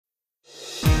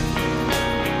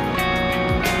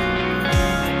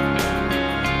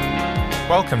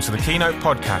Welcome to the Keynote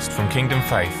podcast from Kingdom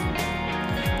Faith.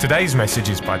 Today's message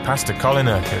is by Pastor Colin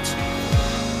Urquhart.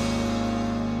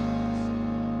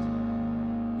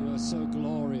 You are so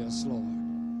glorious, Lord.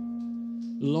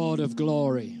 Lord of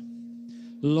glory,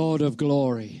 Lord of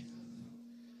glory,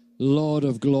 Lord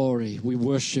of glory, we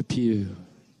worship you,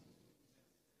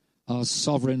 our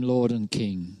sovereign Lord and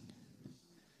King.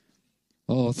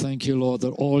 Oh, thank you, Lord,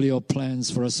 that all your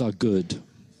plans for us are good.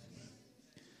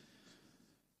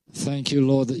 Thank you,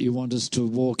 Lord, that you want us to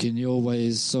walk in your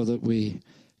ways so that we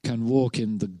can walk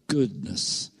in the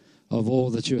goodness of all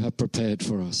that you have prepared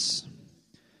for us.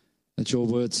 That your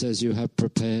word says you have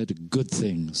prepared good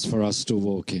things for us to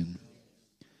walk in.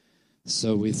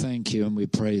 So we thank you and we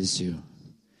praise you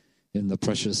in the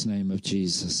precious name of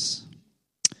Jesus.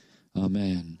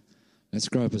 Amen. Let's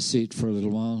grab a seat for a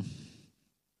little while.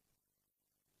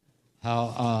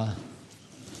 How our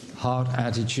heart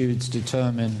attitudes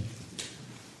determine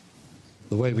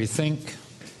the way we think,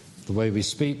 the way we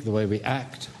speak, the way we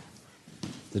act,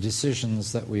 the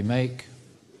decisions that we make.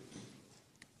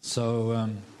 So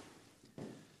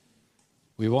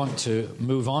we want to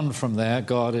move on from there.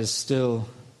 God is still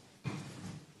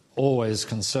always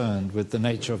concerned with the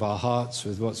nature of our hearts,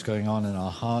 with what's going on in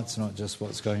our hearts, not just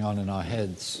what's going on in our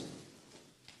heads.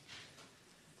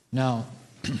 Now,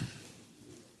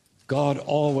 God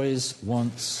always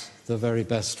wants the very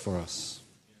best for us.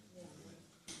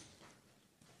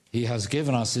 He has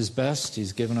given us his best.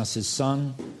 He's given us his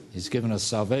Son. He's given us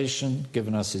salvation,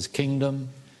 given us his kingdom,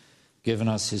 given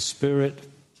us his Spirit.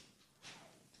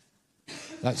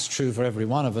 That's true for every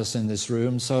one of us in this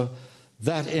room. So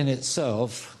that in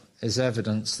itself is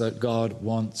evidence that God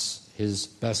wants his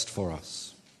best for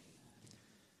us.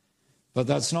 But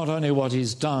that's not only what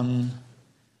he's done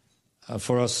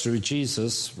for us through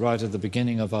Jesus right at the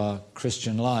beginning of our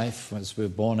Christian life, as we're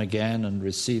born again and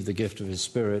receive the gift of his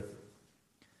Spirit,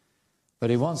 but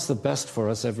he wants the best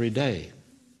for us every day.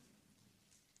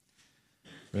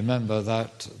 Remember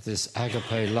that this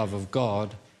agape love of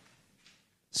God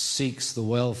seeks the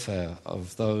welfare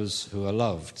of those who are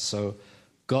loved. So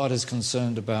God is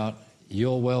concerned about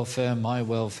your welfare, my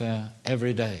welfare,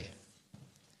 every day.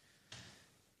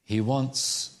 He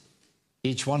wants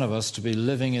each one of us to be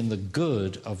living in the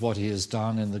good of what he has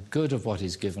done, in the good of what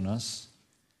he's given us,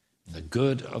 in the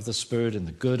good of the Spirit, in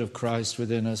the good of Christ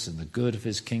within us, in the good of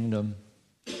his kingdom,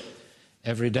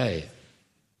 every day.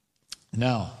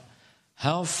 Now,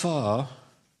 how far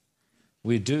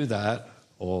we do that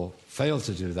or fail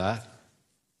to do that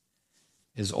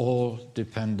is all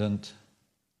dependent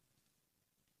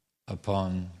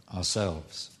upon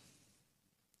ourselves.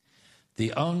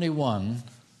 The only one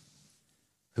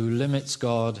who limits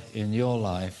God in your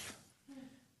life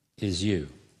is you.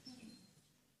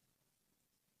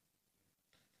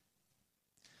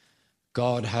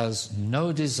 God has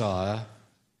no desire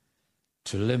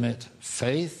to limit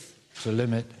faith, to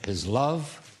limit his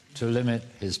love, to limit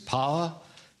his power,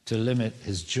 to limit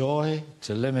his joy,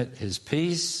 to limit his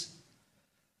peace.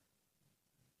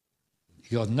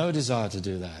 He's got no desire to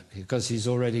do that because he's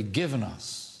already given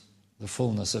us the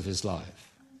fullness of his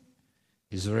life.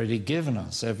 He's already given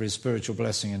us every spiritual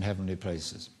blessing in heavenly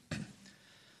places.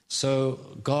 So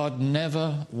God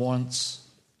never wants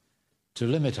to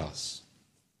limit us.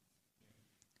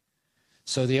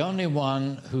 So the only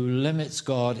one who limits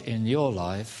God in your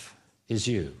life is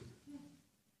you.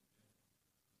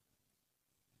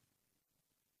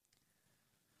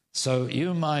 So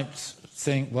you might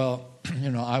think, well,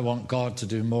 I want God to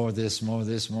do more of this, more of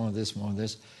this, more of this, more of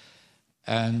this.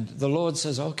 And the Lord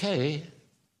says, okay,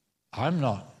 I'm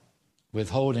not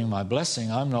withholding my blessing.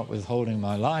 I'm not withholding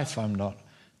my life. I'm not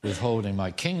withholding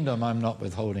my kingdom. I'm not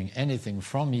withholding anything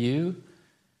from you.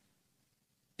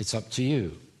 It's up to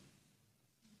you.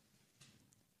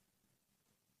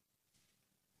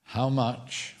 How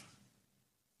much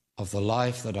of the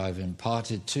life that I've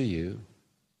imparted to you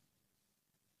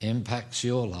impacts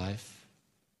your life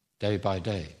day by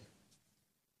day?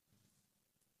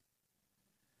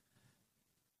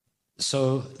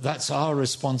 So that's our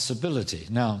responsibility.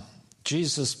 Now,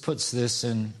 Jesus puts this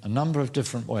in a number of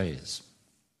different ways.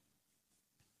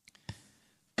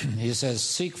 He says,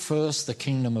 seek first the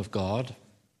kingdom of God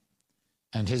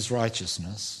and his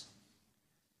righteousness,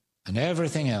 and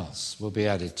everything else will be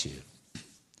added to you.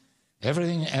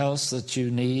 Everything else that you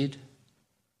need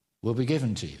will be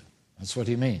given to you. That's what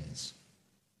he means.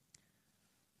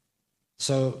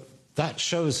 So that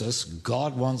shows us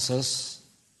God wants us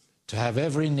to have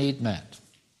every need met.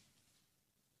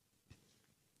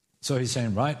 So he's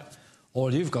saying, right,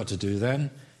 all you've got to do then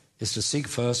is to seek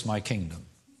first my kingdom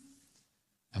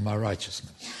and my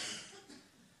righteousness.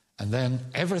 And then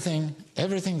everything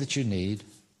that you need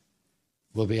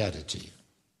will be added to you.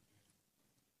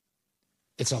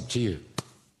 It's up to you.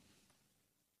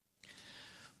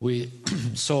 We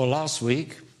saw last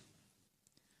week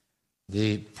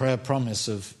the prayer promise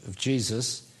of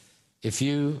Jesus. If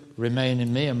you remain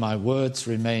in me and my words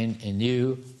remain in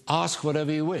you, ask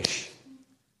whatever you wish,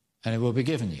 and it will be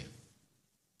given you.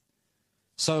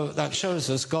 So that shows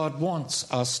us God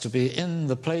wants us to be in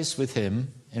the place with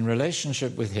him, in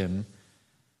relationship with him,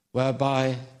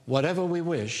 whereby whatever we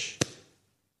wish,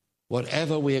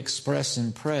 whatever we express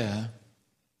in prayer,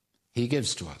 he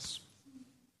gives to us.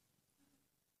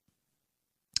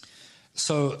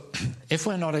 So if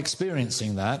we're not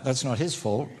experiencing that, that's not his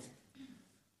fault.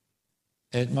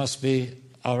 It must be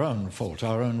our own fault,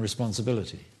 our own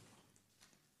responsibility.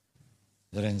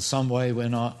 That in some way we're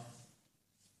not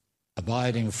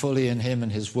abiding fully in him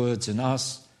and his words in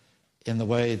us in the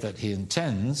way that he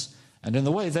intends, and in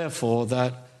the way, therefore,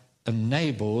 that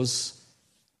enables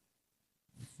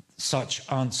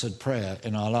such answered prayer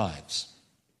in our lives.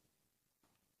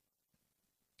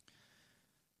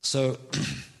 So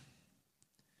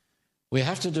we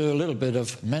have to do a little bit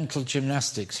of mental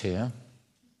gymnastics here,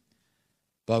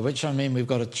 by which I mean we've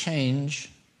got to change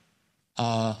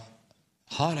our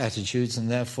heart attitudes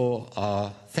and therefore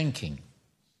our thinking.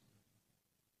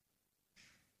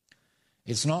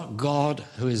 It's not God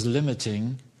who is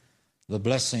limiting the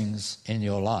blessings in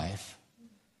your life.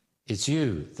 It's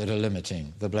you that are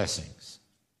limiting the blessings.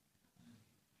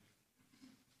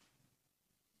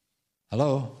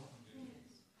 Hello?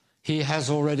 He has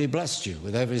already blessed you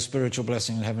with every spiritual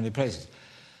blessing in heavenly places.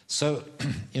 So,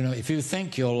 if you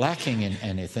think you're lacking in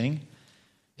anything,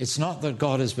 it's not that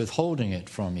God is withholding it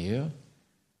from you.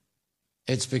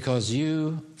 It's because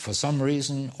you, for some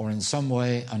reason or in some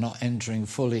way, are not entering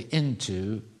fully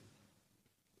into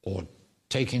or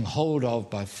taking hold of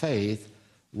by faith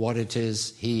what it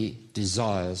is he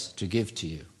desires to give to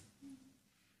you.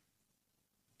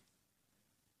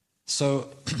 So,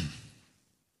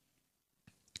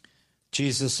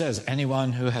 Jesus says,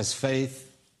 anyone who has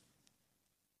faith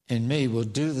in me will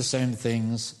do the same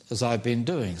things as I've been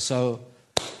doing. So,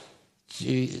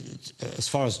 as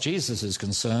far as Jesus is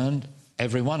concerned,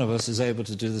 every one of us is able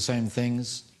to do the same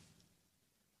things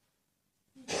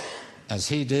as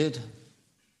he did.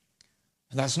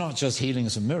 And that's not just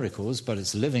healings and miracles, but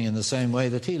it's living in the same way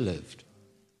that he lived.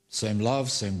 Same love,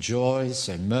 same joy,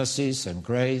 same mercy, same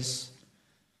grace.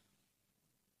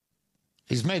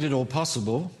 He's made it all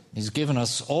possible. He's given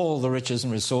us all the riches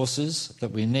and resources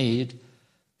that we need,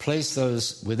 placed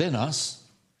those within us,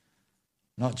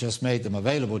 not just made them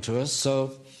available to us.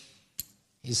 So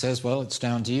he says, well, it's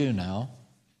down to you now.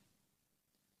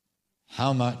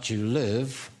 How much you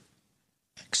live,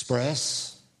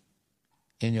 express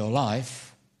in your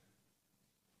life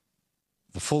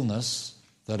the fullness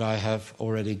that I have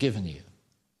already given you.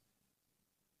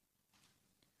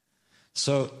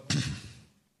 So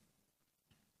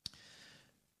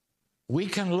we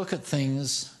can look at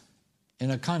things in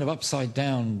a kind of upside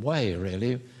down way,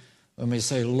 really, when we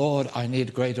say, Lord, I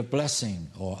need greater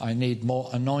blessing, or I need more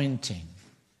anointing,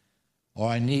 or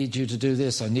I need you to do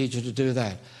this, I need you to do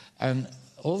that. And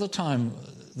all the time,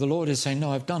 the Lord is saying,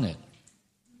 no, I've done it.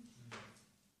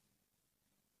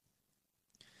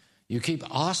 You keep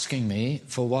asking me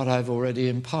for what I've already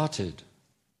imparted.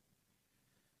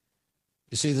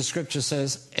 You see, the scripture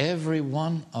says every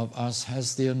one of us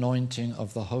has the anointing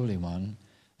of the Holy One,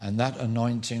 and that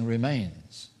anointing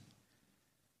remains.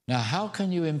 Now, how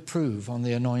can you improve on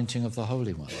the anointing of the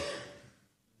Holy One?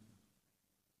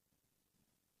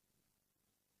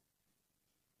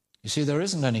 You see, there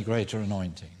isn't any greater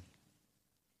anointing.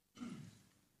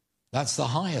 That's the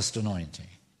highest anointing.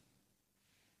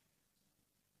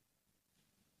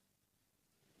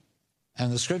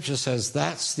 And the scripture says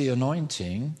that's the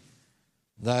anointing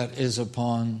that is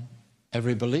upon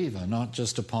every believer, not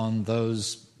just upon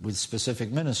those with specific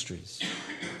ministries.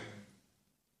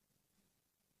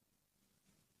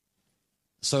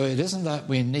 So it isn't that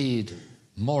we need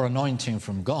more anointing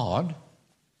from God,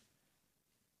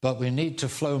 but we need to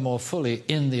flow more fully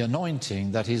in the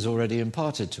anointing that he's already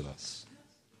imparted to us.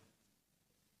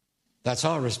 That's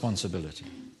our responsibility.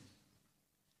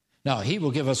 Now, he will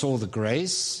give us all the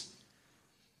grace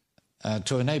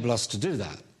to enable us to do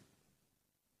that.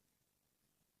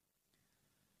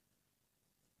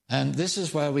 And this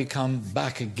is where we come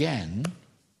back again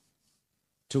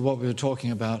to what we were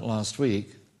talking about last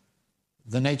week,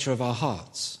 the nature of our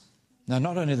hearts. Now,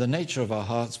 not only the nature of our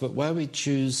hearts, but where we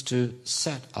choose to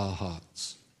set our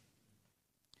hearts.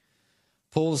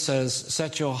 Paul says,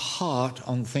 set your heart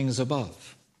on things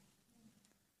above,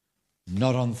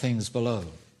 not on things below.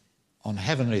 on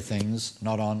heavenly things,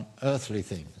 not on earthly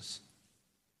things.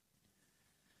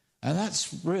 And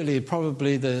that's really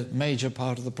probably the major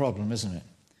part of the problem, isn't it?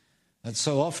 That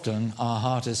so often our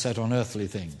heart is set on earthly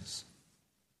things.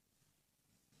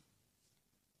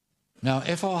 Now,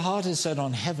 if our heart is set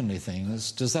on heavenly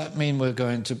things, does that mean we're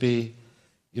going to be,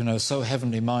 so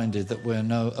heavenly minded that we're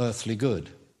no earthly good?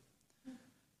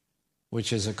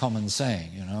 Which is a common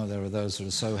saying, there are those who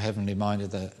are so heavenly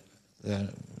minded that they're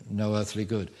no earthly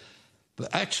good.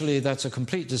 But actually, that's a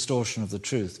complete distortion of the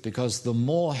truth, because the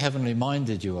more heavenly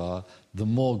minded you are, the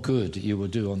more good you will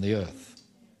do on the earth.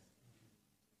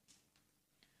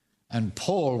 And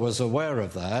Paul was aware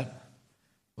of that,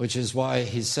 which is why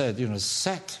he said,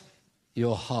 set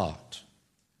your heart.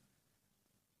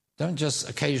 Don't just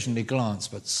occasionally glance,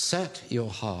 but set your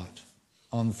heart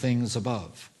on things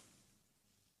above.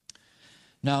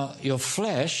 Now, your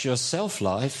flesh, your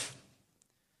self-life,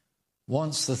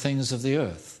 wants the things of the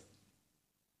earth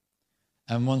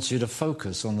and wants you to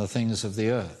focus on the things of the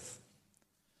earth,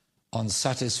 on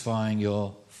satisfying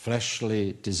your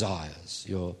fleshly desires,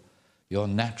 your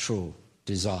natural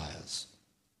desires.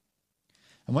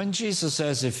 And when Jesus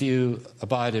says, if you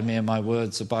abide in me and my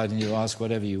words abide in you, ask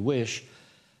whatever you wish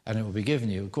and it will be given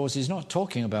you, of course, he's not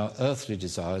talking about earthly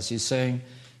desires. He's saying,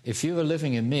 if you are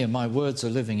living in me and my words are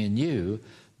living in you,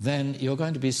 then you're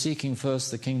going to be seeking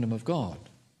first the kingdom of God.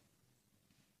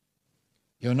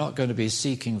 You're not going to be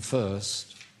seeking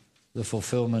first the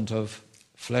fulfillment of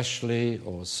fleshly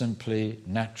or simply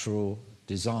natural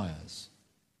desires.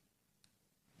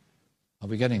 Are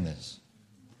we getting this?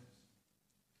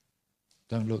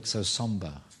 Don't look so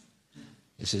somber.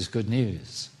 This is good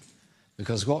news.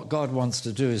 Because what God wants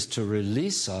to do is to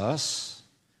release us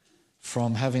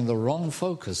from having the wrong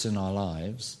focus in our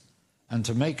lives and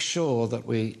to make sure that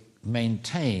we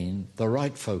maintain the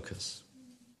right focus.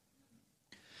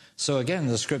 So again,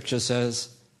 the scripture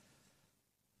says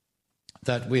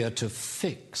that we are to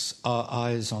fix our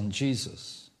eyes on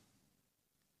Jesus,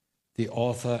 the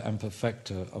author and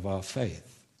perfecter of our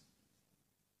faith.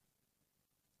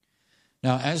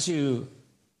 Now, as you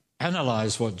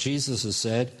analyze what Jesus has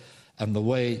said and the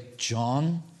way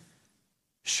John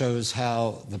shows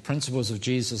how the principles of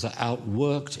Jesus are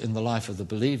outworked in the life of the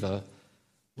believer,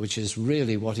 which is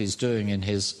really what he's doing in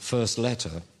his first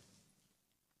letter,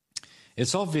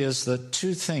 it's obvious that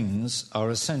two things are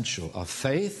essential, are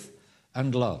faith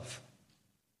and love.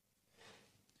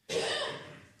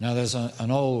 Now, there's an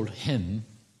old hymn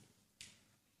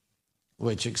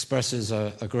which expresses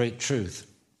a great truth.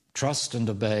 Trust and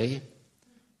obey,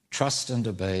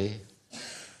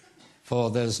 for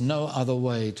there's no other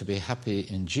way to be happy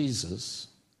in Jesus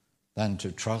than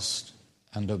to trust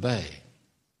and obey.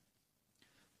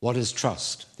 What is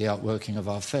trust? The outworking of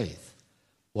our faith.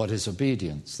 What is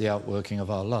obedience? The outworking of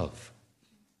our love.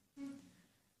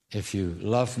 If you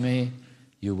love me,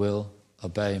 you will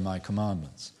obey my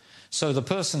commandments. So the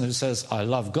person who says, I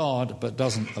love God, but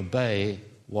doesn't obey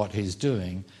what he's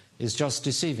doing, is just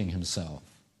deceiving himself.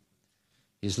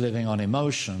 He's living on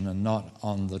emotion and not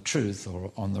on the truth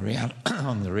or on the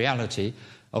on the reality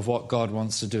of what God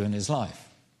wants to do in his life.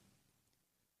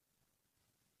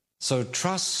 So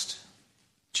trust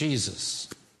Jesus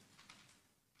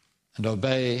and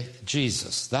obey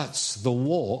Jesus. That's the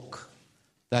walk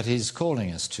that he's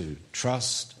calling us to.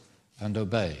 Trust and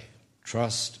obey.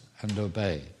 Trust and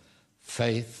obey.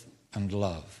 Faith and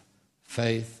love.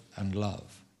 Faith and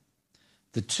love.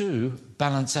 The two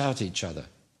balance out each other.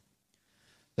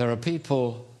 There are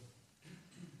people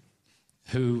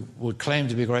who would claim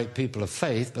to be great people of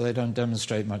faith, but they don't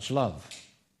demonstrate much love.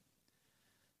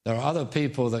 There are other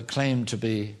people that claim to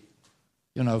be,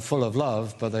 full of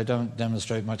love, but they don't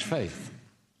demonstrate much faith.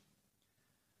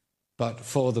 But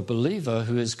for the believer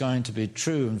who is going to be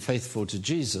true and faithful to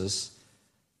Jesus,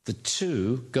 the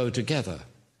two go together.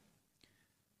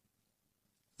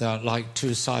 They are like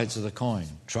two sides of the coin.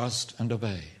 Trust and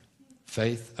obey.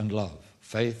 Faith and love.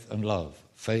 Faith and love.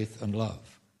 Faith and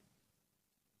love.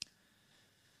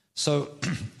 So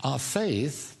our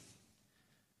faith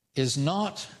is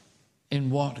not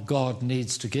in what God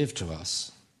needs to give to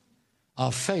us.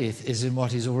 Our faith is in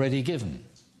what he's already given.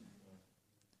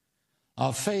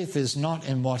 Our faith is not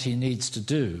in what he needs to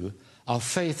do. Our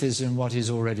faith is in what he's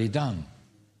already done.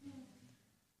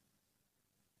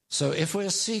 So if we're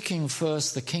seeking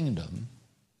first the kingdom,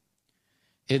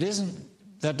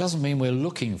 that doesn't mean we're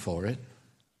looking for it,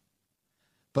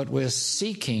 but we're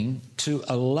seeking to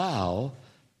allow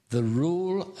the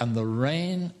rule and the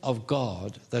reign of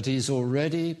God that he's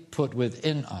already put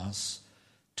within us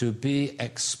to be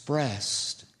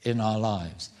expressed in our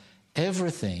lives.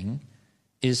 Everything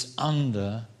is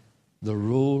under the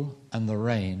rule and the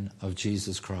reign of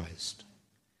Jesus Christ.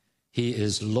 He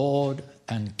is Lord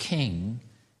and King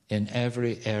in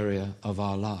every area of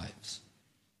our lives.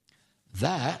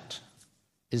 That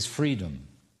is freedom.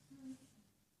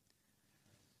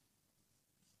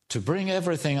 To bring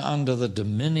everything under the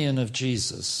dominion of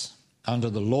Jesus, under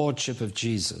the lordship of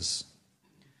Jesus,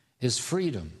 is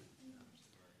freedom.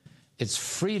 It's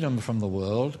freedom from the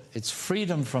world. It's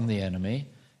freedom from the enemy.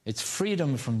 It's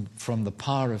freedom from the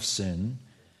power of sin.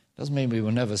 Doesn't mean we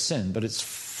will never sin, but it's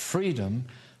freedom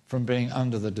from being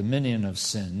under the dominion of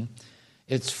sin.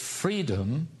 It's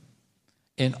freedom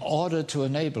in order to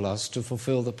enable us to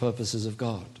fulfill the purposes of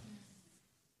God.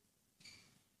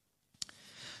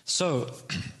 So,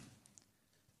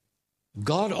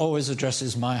 God always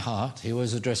addresses my heart. He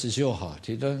always addresses your heart.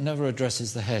 He never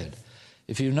addresses the head.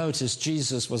 If you notice,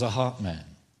 Jesus was a heart man.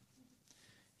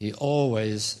 He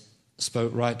always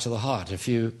spoke right to the heart. If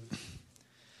you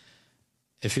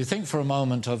think for a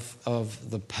moment of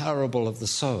the parable of the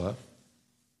sower,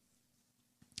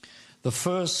 the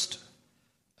first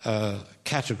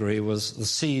category was the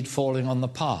seed falling on the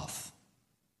path.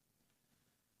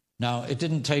 Now, it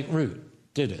didn't take root,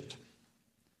 did it?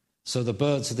 So the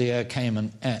birds of the air came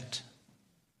and ate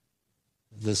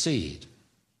the seed.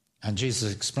 And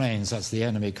Jesus explains that's the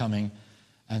enemy coming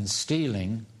and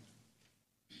stealing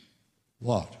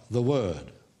what? The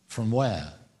word. From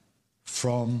where?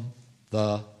 From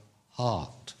the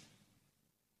heart.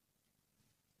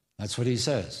 That's what he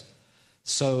says.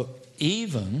 So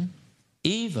even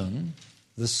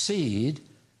the seed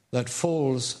that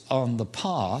falls on the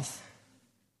path,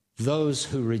 those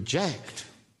who reject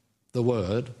the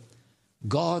word,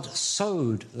 God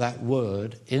sowed that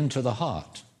word into the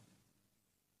heart.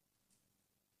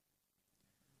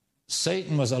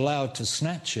 Satan was allowed to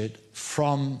snatch it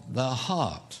from the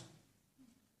heart.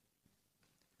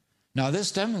 Now,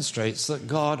 this demonstrates that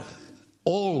God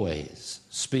always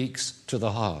speaks to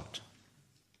the heart.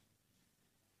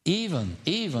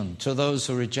 Even to those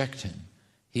who reject him,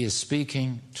 he is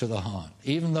speaking to the heart.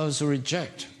 Even those who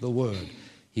reject the word,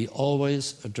 he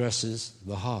always addresses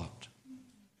the heart.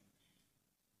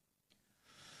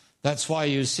 That's why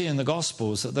you see in the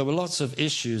Gospels that there were lots of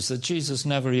issues that Jesus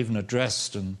never even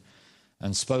addressed and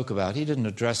spoke about. He didn't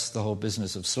address the whole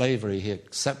business of slavery. He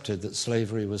accepted that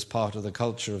slavery was part of the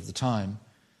culture of the time.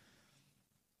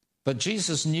 But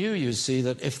Jesus knew, you see,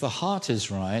 that if the heart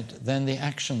is right, then the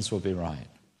actions will be right.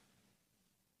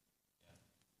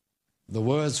 The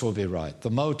words will be right.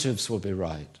 The motives will be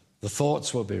right. The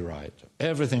thoughts will be right.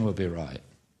 Everything will be right.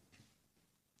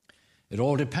 It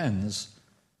all depends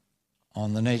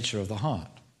on the nature of the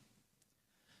heart.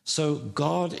 So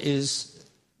God is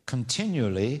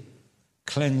continually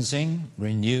cleansing,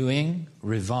 renewing,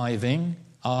 reviving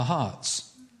our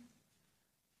hearts.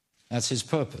 That's his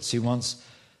purpose. He wants,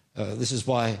 this is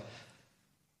why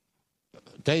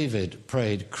David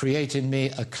prayed, "Create in me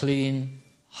a clean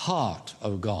heart,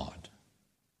 O God,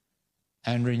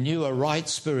 and renew a right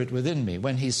spirit within me."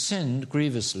 When he sinned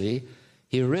grievously,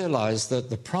 he realized that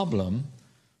the problem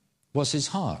was his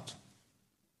heart.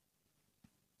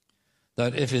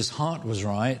 That if his heart was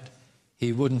right,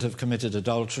 he wouldn't have committed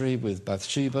adultery with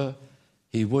Bathsheba.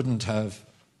 He wouldn't have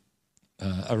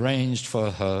arranged for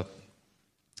her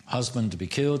husband to be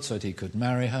killed so that he could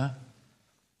marry her.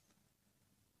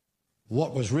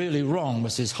 What was really wrong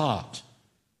was his heart.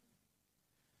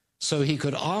 So he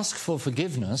could ask for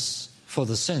forgiveness for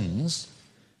the sins,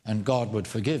 and God would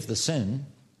forgive the sin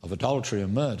of adultery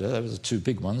and murder. Those were the two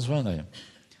big ones, weren't they?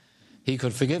 He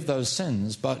could forgive those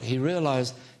sins, but he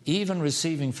realized even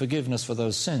receiving forgiveness for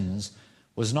those sins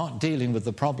was not dealing with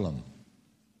the problem.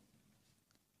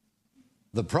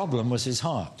 The problem was his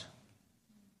heart.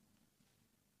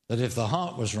 That if the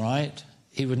heart was right,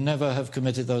 he would never have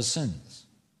committed those sins.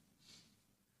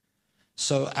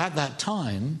 So at that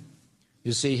time,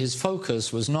 you see, his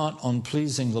focus was not on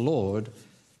pleasing the Lord,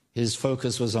 his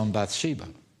focus was on Bathsheba.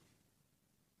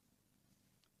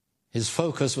 His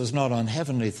focus was not on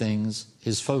heavenly things,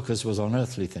 his focus was on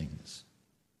earthly things.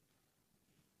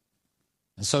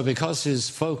 And so because his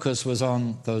focus was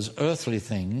on those earthly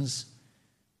things,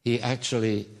 he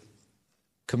actually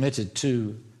committed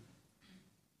two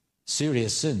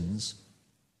serious sins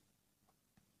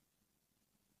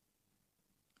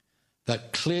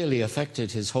that clearly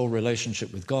affected his whole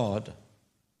relationship with God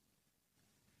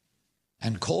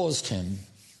and caused him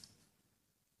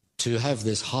to have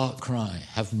this heart cry,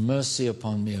 "Have mercy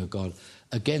upon me, O God.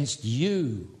 Against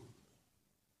you,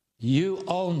 you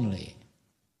only,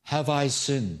 have I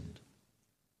sinned."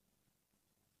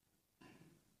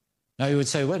 Now you would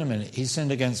say, wait a minute, he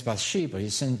sinned against Bathsheba, he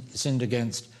sinned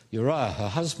against Uriah, her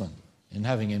husband. in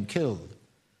having him killed.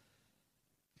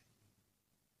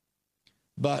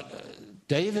 But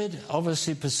David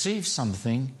obviously perceived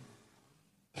something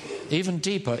even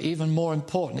deeper, even more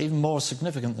important, even more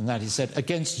significant than that. He said,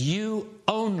 "Against you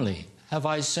only have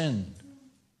I sinned."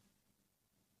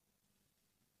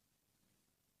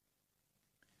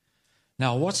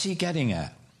 Now, what's he getting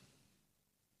at?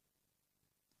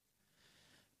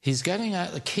 He's getting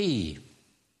at the key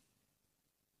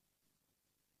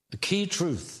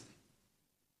truth.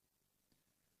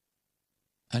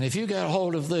 And if you get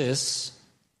hold of this,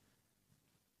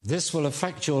 this will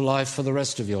affect your life for the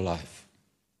rest of your life.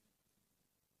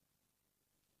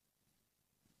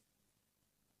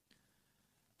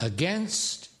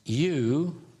 Against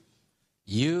you,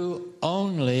 you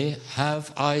only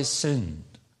have I sinned.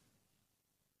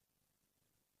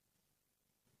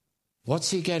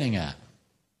 What's he getting at?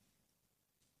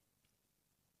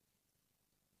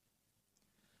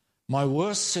 My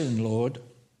worst sin, Lord,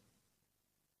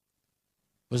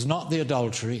 was not the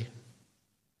adultery,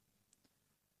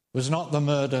 was not the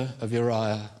murder of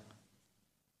Uriah.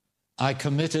 I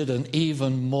committed an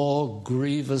even more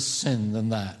grievous sin than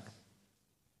that.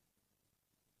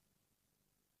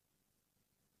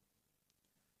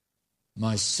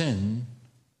 My sin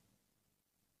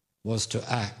was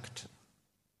to act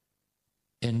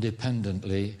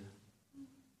independently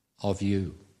of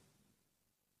you.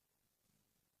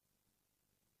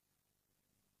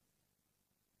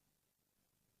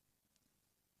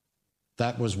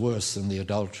 That was worse than the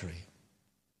adultery.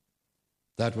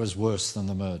 That was worse than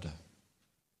the murder.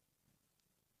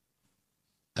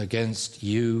 Against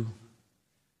you,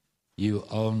 you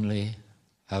only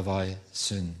have I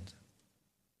sinned.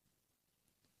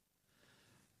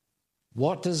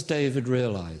 What does David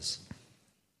realize?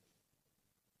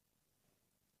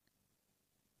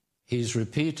 He's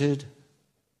repeated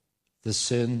the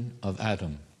sin of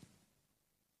Adam.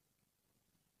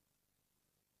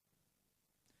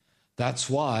 That's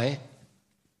why,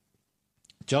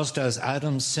 just as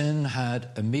Adam's sin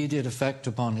had immediate effect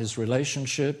upon his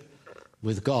relationship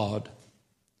with God,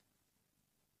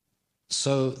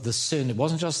 so the sin, it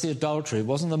wasn't just the adultery, it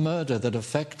wasn't the murder that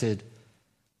affected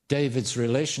David's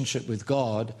relationship with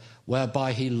God,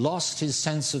 whereby he lost his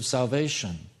sense of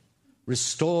salvation.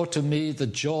 Restore to me the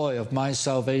joy of my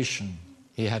salvation,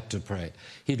 he had to pray.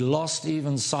 He'd lost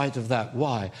even sight of that.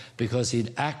 Why? Because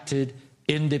he'd acted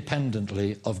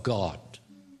independently of God.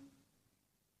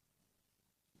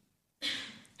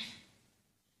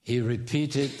 He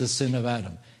repeated the sin of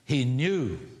Adam. He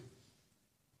knew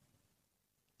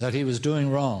that he was doing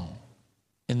wrong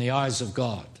in the eyes of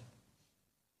God.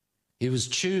 He was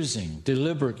choosing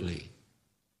deliberately.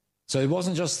 So it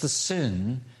wasn't just the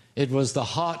sin, it was the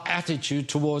heart attitude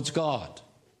towards God.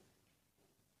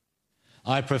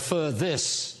 I prefer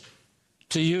this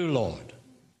to you, Lord.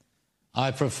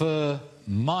 I prefer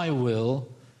my will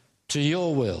to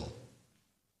your will.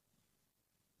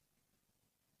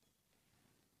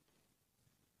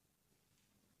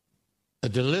 A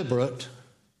deliberate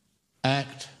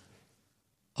act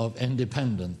of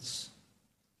independence.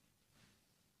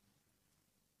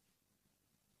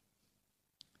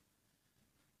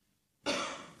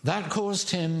 That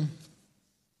caused him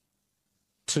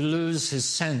to lose his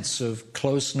sense of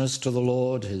closeness to the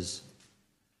Lord,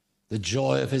 the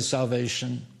joy of his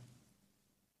salvation.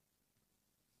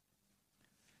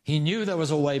 He knew there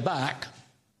was a way back,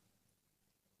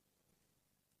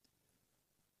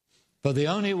 but the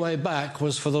only way back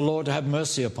was for the Lord to have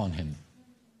mercy upon him.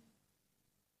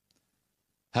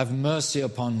 Have mercy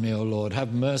upon me, O Lord,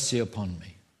 have mercy upon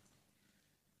me.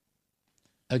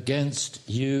 Against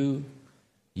you,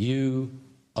 you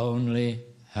only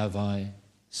have I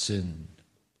sinned.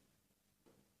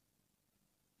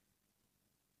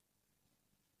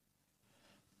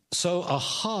 So a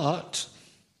heart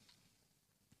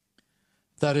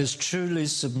that is truly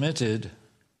submitted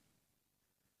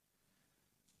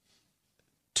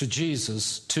to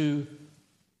Jesus, to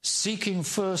seeking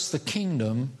first the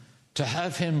kingdom, to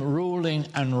have him ruling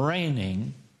and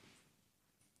reigning,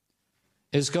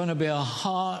 is going to be a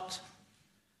heart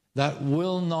that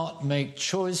will not make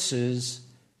choices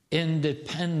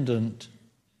independent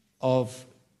of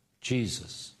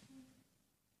Jesus.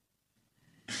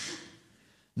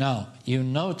 Now, you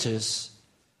notice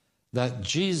that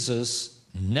Jesus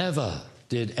never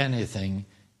did anything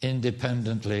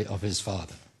independently of his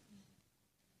Father.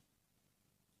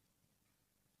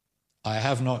 I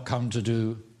have not come to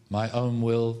do my own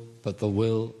will, but the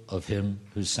will of him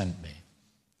who sent me.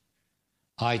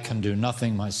 I can do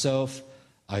nothing myself.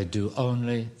 I do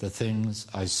only the things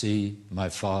I see my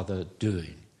Father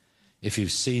doing. If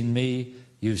you've seen me,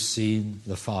 you've seen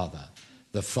the Father.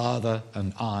 The Father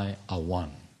and I are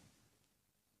one.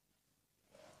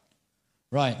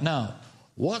 Right, now,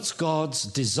 what's God's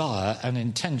desire and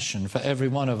intention for every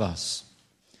one of us?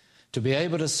 To be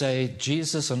able to say,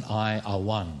 Jesus and I are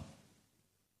one.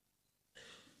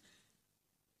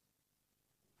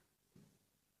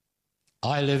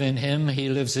 I live in him, he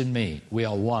lives in me. We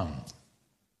are one.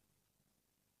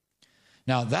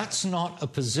 Now, that's not a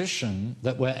position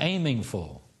that we're aiming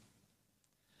for.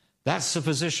 That's the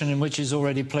position in which he's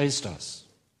already placed us.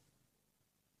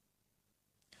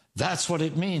 That's what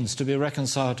it means to be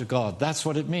reconciled to God. That's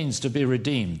what it means to be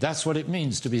redeemed. That's what it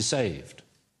means to be saved.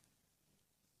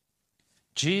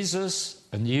 Jesus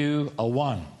and you are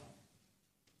one.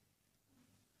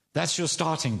 That's your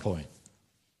starting point.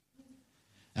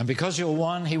 And because you're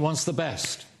one, he wants the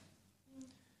best.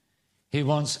 He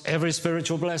wants every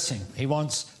spiritual blessing. He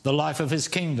wants the life of his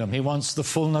kingdom. He wants the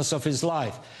fullness of his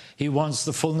life. He wants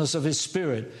the fullness of his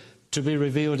Spirit to be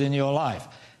revealed in your life.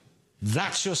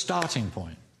 That's your starting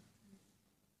point.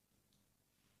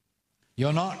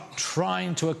 You're not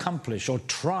trying to accomplish or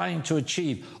trying to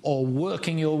achieve or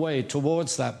working your way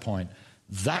towards that point.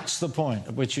 That's the point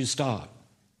at which you start.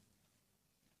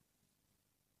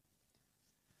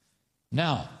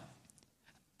 Now,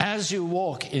 as you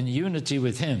walk in unity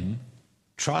with him,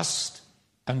 trust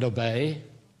and obey,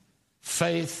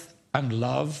 faith and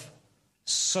love,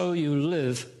 so you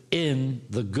live in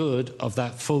the good of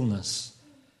that fullness.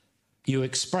 You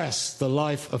express the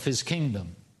life of his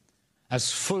kingdom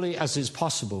as fully as is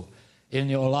possible in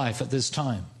your life at this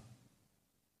time.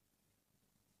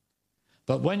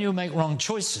 But when you make wrong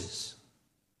choices,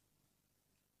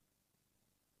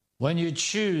 when you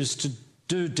choose to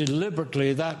do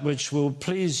deliberately that which will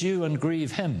please you and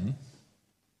grieve him,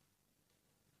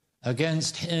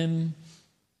 against him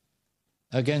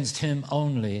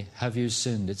only have you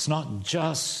sinned. It's not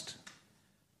just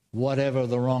whatever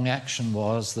the wrong action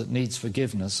was that needs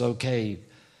forgiveness. Okay,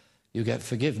 you get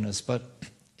forgiveness, but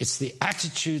it's the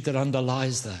attitude that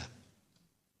underlies that.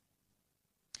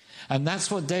 And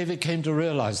that's what David came to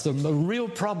realize. The real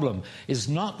problem is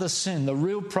not the sin. The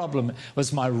real problem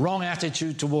was my wrong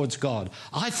attitude towards God.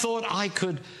 I thought I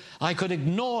could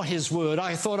ignore his word.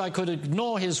 I thought I could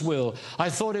ignore his will. I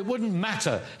thought it wouldn't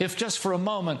matter if just for a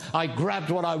moment I grabbed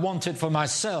what I wanted for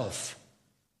myself.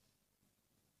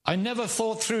 I never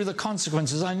thought through the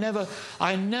consequences. I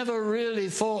never really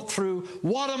thought through,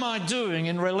 what am I doing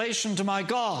in relation to my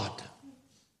God?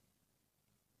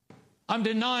 I'm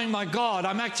denying my God.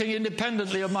 I'm acting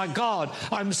independently of my God.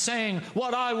 I'm saying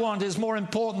what I want is more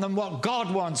important than what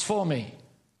God wants for me.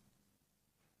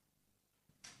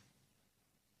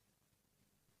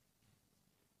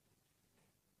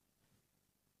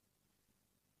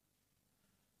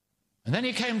 And then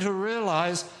he came to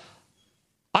realize,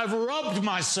 I've robbed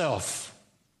myself.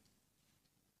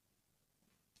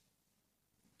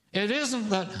 It isn't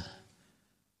that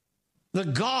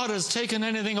God has taken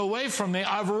anything away from me.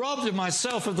 I've robbed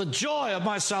myself of the joy of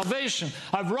my salvation.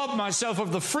 I've robbed myself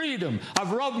of the freedom.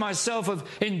 I've robbed myself of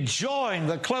enjoying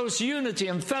the close unity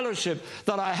and fellowship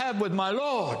that I have with my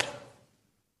Lord.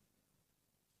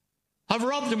 I've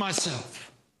robbed myself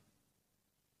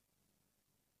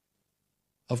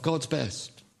of God's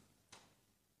best.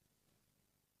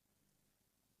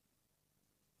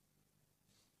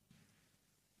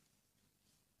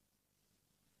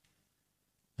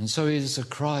 And so it is a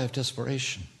cry of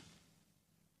desperation.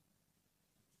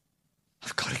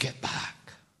 I've got to get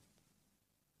back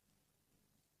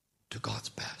to God's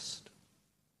best.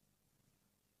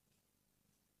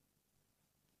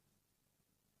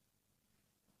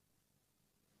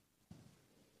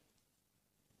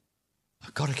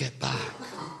 I've got to get back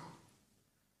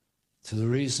to the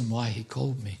reason why he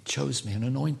called me, chose me, and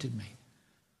anointed me.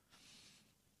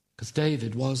 Because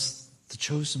David was the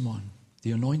chosen one,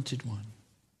 the anointed one.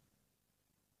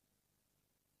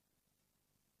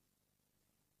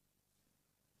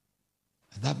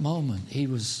 At that moment, he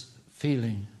was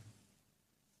feeling,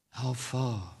 how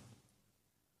far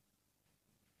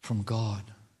from God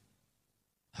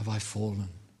have I fallen?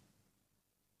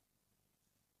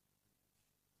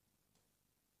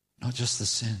 Not just the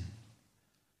sin,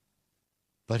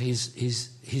 but he's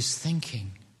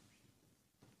thinking,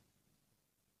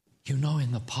 you know,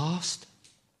 in the past,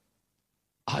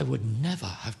 I would never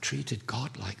have treated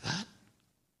God like that.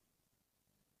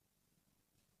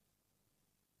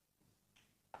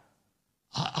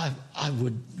 I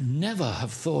would never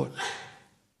have thought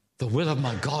the will of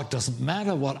my God doesn't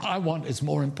matter. What I want is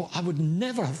more important. I would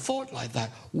never have thought like that.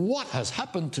 What has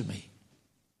happened to me?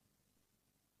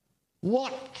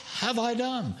 What have I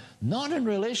done? Not in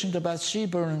relation to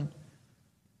Bathsheba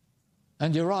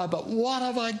And Uriah, but what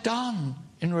have I done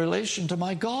in relation to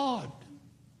my God?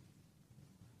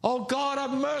 Oh God,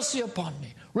 have mercy upon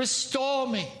me. Restore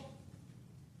me.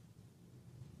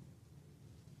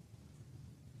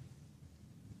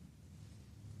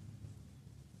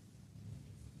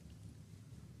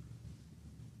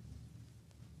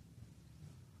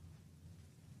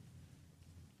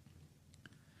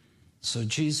 So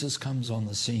Jesus comes on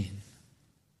the scene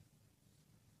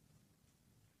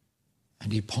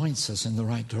and he points us in the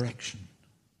right direction.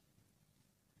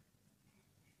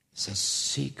 He says,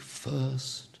 seek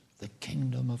first the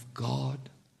kingdom of God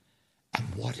and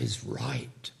what is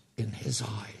right in his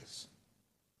eyes.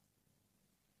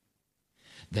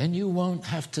 Then you won't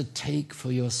have to take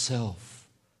for yourself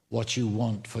what you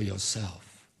want for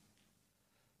yourself,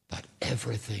 but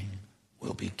everything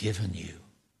will be given you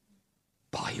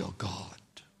by your God.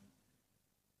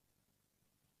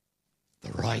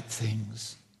 The right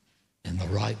things in the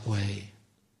right way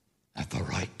at the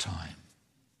right time.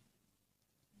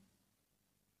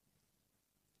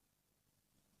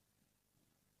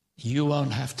 You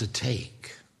won't have to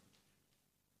take.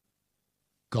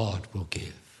 God will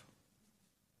give.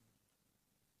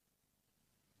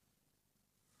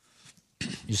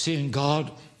 You see, in God,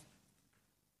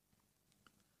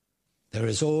 there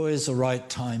is always a right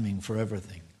timing for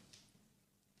everything.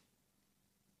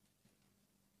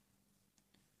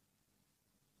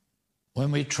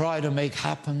 When we try to make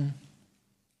happen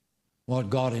what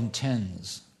God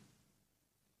intends,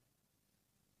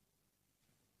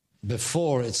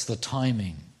 before it's the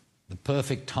timing, the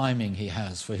perfect timing he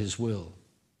has for his will,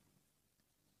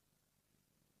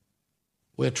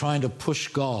 we're trying to push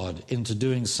God into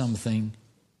doing something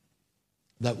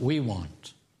that we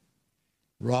want,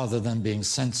 rather than being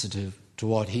sensitive to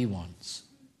what he wants.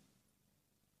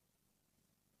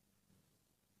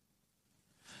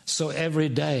 So every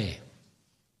day,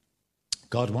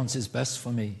 God wants his best for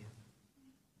me.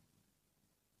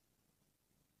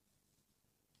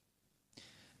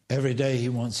 Every day he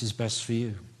wants his best for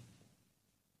you.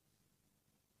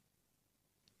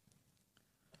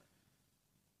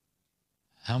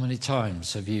 How many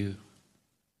times have you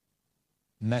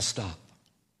messed up?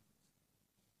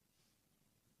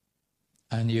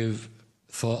 And you've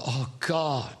thought, oh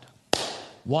God,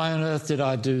 why on earth did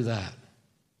I do that?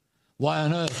 Why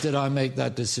on earth did I make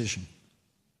that decision?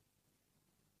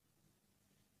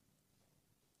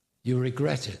 You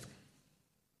regret it.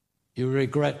 You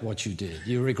regret what you did.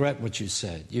 You regret what you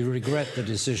said. You regret the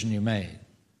decision you made.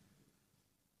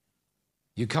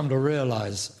 You come to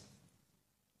realize,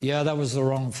 yeah, that was the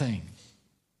wrong thing.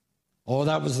 Or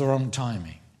that was the wrong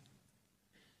timing.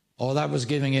 Or that was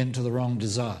giving in to the wrong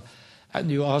desire. And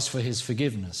you ask for his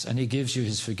forgiveness, and he gives you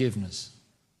his forgiveness.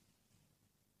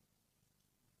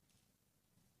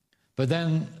 But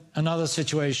then another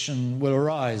situation will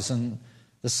arise, and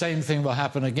the same thing will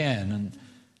happen again, and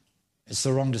it's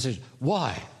the wrong decision.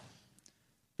 Why?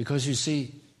 Because you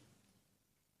see,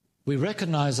 we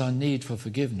recognize our need for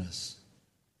forgiveness,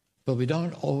 but we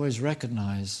don't always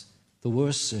recognize the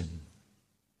worst sin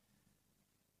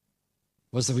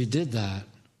was that we did that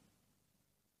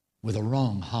with a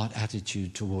wrong heart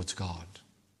attitude towards God.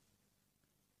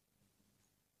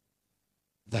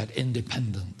 That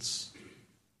independence.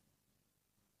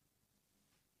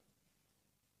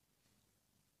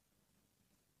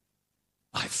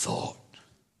 I thought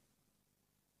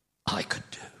I could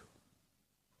do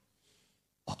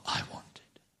what I wanted.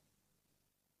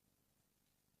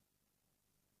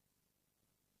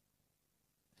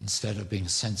 Instead of being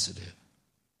sensitive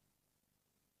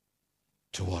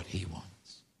to what he wants.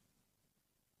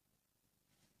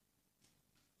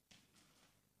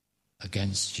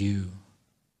 Against you,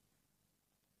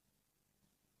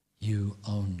 you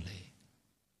only,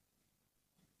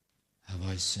 have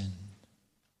I sinned.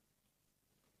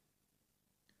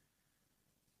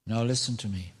 Now listen to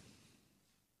me.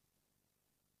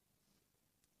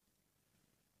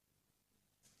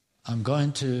 I'm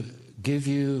going to give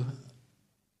you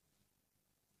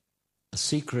a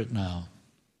secret now.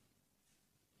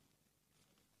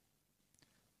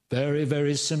 Very,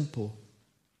 very simple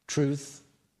truth.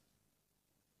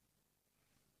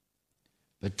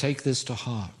 But take this to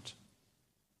heart.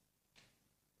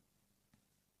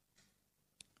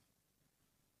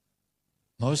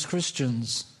 Most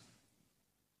Christians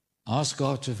ask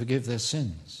God to forgive their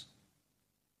sins.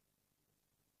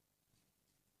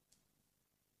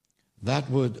 That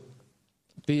would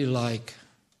be like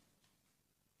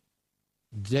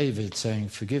David saying,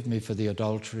 forgive me for the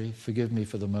adultery, forgive me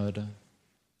for the murder.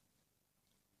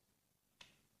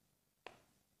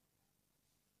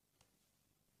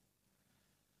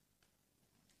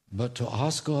 But to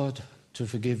ask God to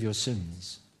forgive your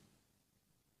sins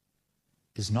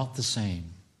is not the same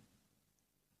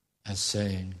as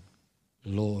saying,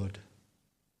 Lord,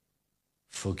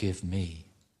 forgive me.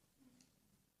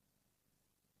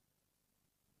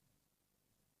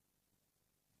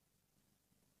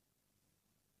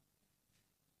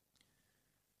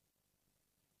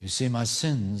 You see, my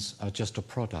sins are just a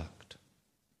product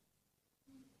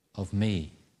of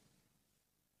me.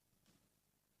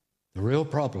 The real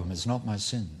problem is not my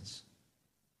sins,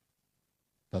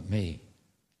 but me.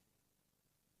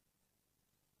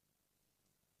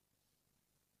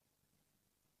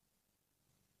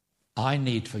 I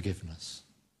need forgiveness,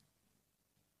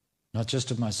 not just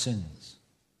of my sins,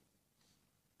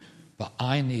 but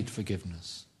I need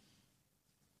forgiveness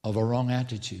of a wrong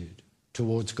attitude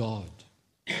towards God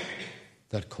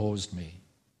that caused me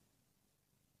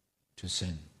to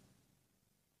sin.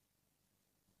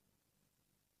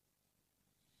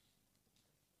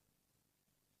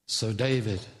 So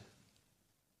David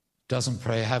doesn't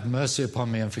pray, have mercy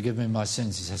upon me and forgive me my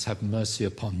sins. He says, have mercy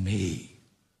upon me.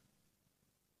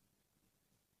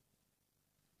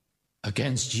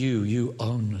 Against you, you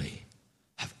only,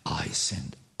 have I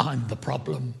sinned. I'm the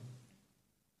problem,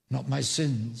 not my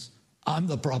sins. I'm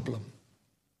the problem.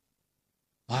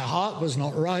 My heart was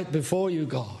not right before you,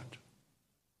 God.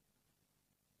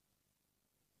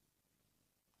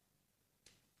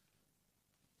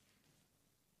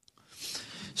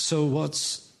 So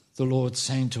what's the Lord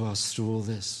saying to us through all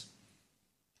this?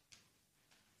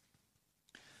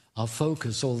 Our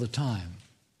focus all the time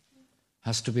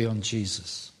has to be on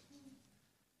Jesus.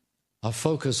 Our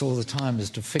focus all the time is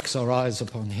to fix our eyes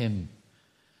upon him,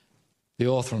 the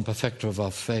author and perfecter of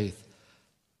our faith.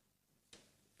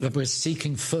 That we're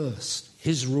seeking first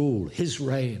his rule, his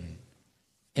reign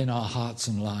in our hearts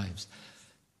and lives.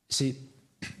 See,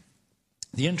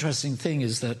 the interesting thing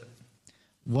is that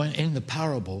when in the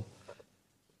parable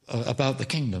about the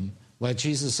kingdom, where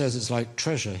Jesus says it's like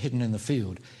treasure hidden in the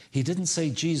field, he didn't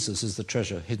say Jesus is the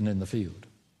treasure hidden in the field.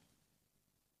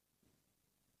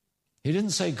 He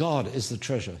didn't say God is the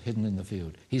treasure hidden in the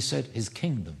field. He said his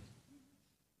kingdom,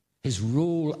 his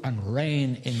rule and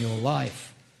reign in your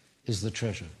life is the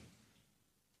treasure.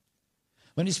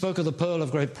 When he spoke of the pearl of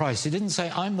great price, he didn't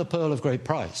say, I'm the pearl of great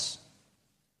price.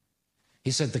 He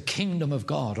said the kingdom of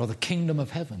God or the kingdom of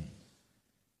heaven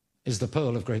is the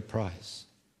pearl of great price.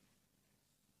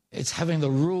 It's having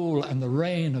the rule and the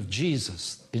reign of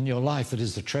Jesus in your life that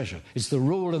is the treasure. It's the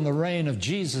rule and the reign of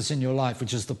Jesus in your life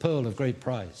which is the pearl of great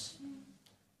price.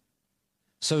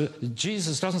 So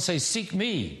Jesus doesn't say, seek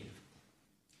me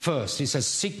first. He says,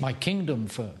 seek my kingdom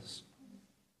first.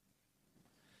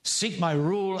 Seek my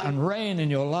rule and reign in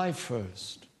your life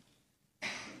first.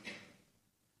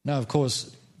 Now, of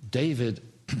course, David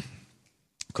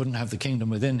couldn't have the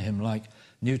kingdom within him like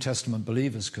New Testament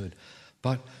believers could.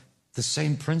 But the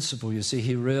same principle, you see,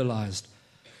 he realized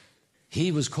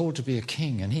he was called to be a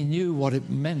king and he knew what it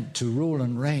meant to rule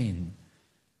and reign.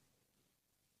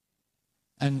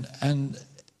 And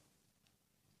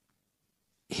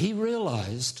he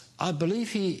realized, I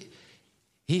believe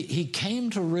he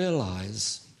came to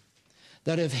realize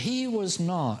that if he was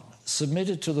not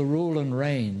submitted to the rule and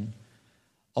reign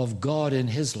of God in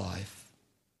his life,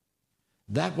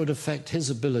 that would affect his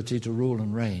ability to rule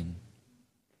and reign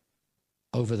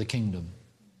over the kingdom,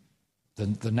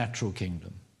 the natural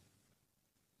kingdom.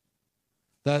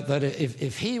 That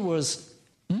if he was,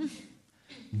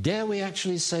 dare we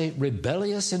actually say,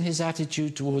 rebellious in his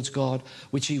attitude towards God,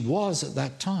 which he was at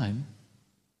that time,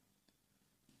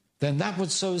 then that would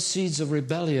sow seeds of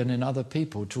rebellion in other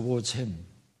people towards him.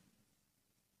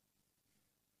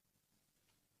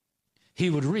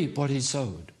 He would reap what he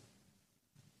sowed.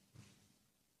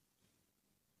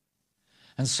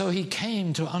 And so he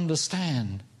came to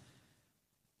understand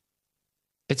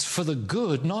it's for the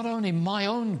good, not only my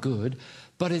own good,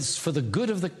 but it's for the good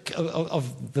of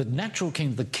the natural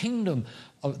kingdom, the kingdom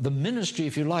of the ministry,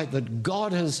 if you like, that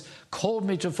God has called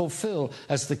me to fulfill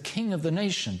as the king of the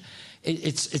nation.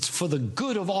 It's for the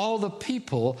good of all the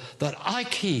people that I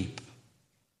keep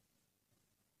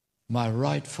my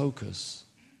right focus,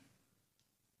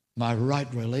 my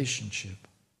right relationship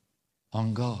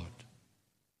on God.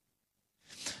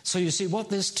 So you see, what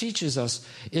this teaches us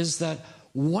is that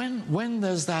when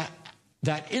there's that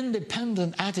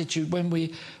independent attitude, when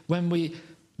we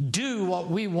do what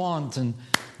we want and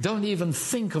don't even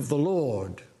think of the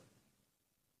Lord,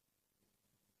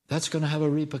 that's going to have a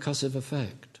repercussive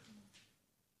effect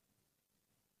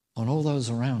on all those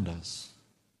around us.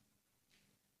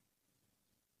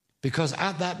 Because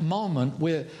at that moment,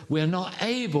 we're not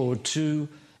able to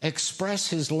express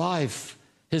his life,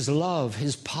 His love,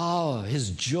 His power, His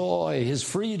joy, His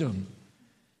freedom.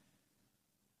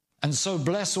 And so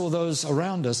bless all those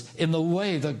around us in the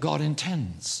way that God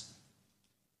intends.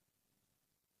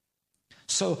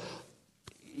 So,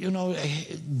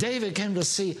 David came to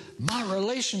see my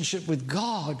relationship with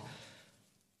God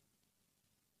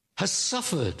has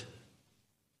suffered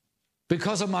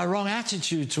because of my wrong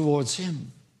attitude towards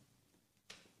Him.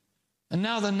 And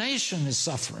now the nation is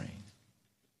suffering.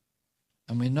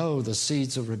 And we know the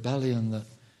seeds of rebellion that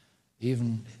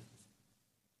even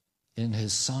in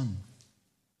his son.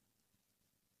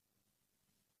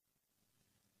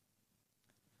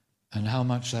 And how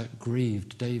much that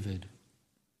grieved David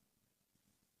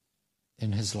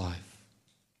in his life.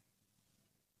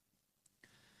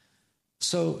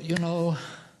 So,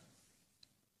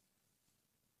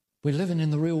 we're living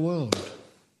in the real world.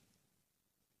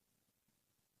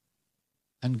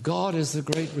 And God is the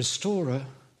great restorer.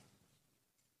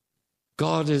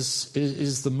 God is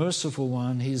the merciful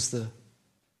one. He's the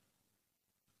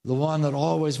one that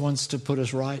always wants to put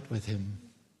us right with Him.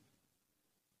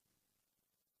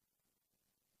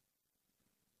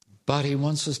 But He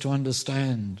wants us to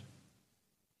understand,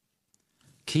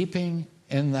 keeping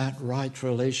in that right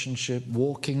relationship,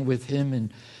 walking with Him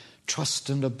in trust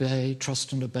and obey,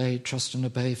 trust and obey, trust and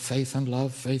obey, faith and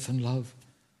love,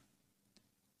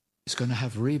 is going to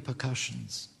have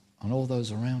repercussions on all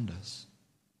those around us.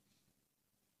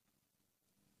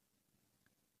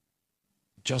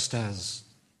 Just as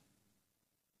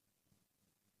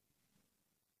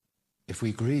if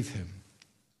we grieve Him,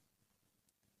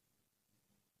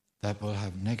 that will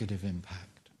have negative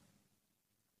impact.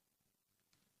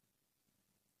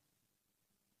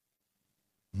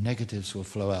 Negatives will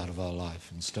flow out of our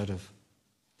life instead of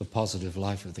the positive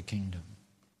life of the kingdom.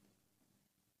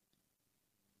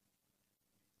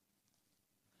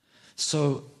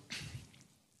 So,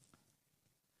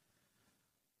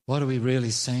 what are we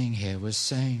really saying here? We're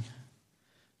saying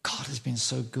God has been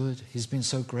so good. He's been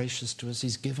so gracious to us.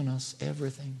 He's given us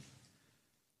everything.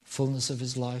 Fullness of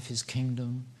His life, His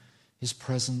kingdom, His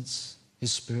presence,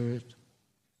 His Spirit.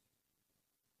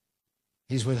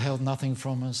 He's withheld nothing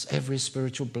from us. Every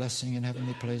spiritual blessing in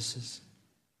heavenly places.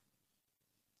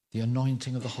 The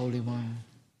anointing of the Holy One.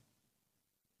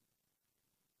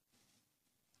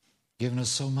 Given us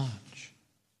so much.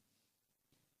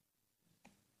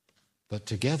 But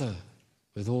together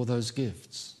with all those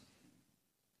gifts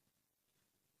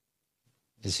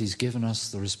is He's given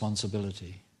us the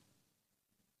responsibility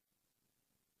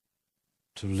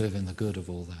to live in the good of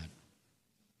all that.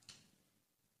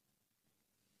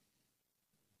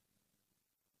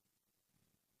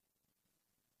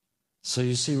 So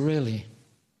you see, really,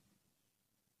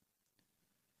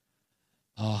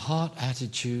 our heart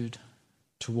attitude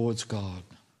towards God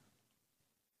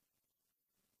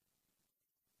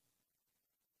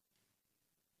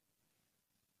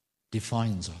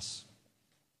defines us.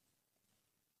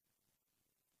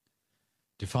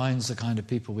 Defines the kind of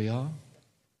people we are.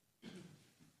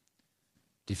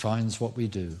 Defines what we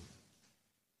do.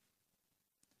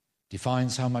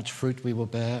 Defines how much fruit we will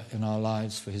bear in our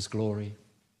lives for His glory.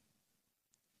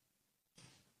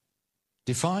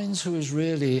 Defines who is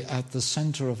really at the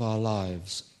center of our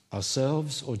lives,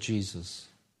 ourselves or Jesus.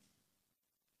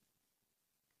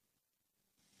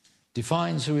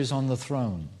 Defines who is on the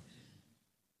throne,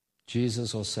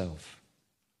 Jesus or self.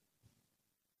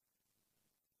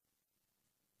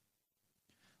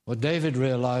 What David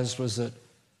realized was that,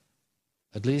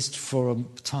 at least for a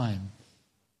time,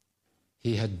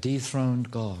 he had dethroned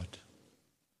God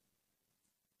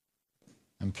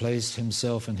and placed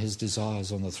himself and his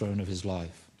desires on the throne of his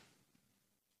life.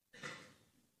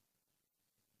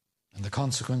 And the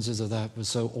consequences of that were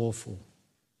so awful.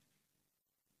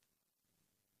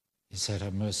 He said,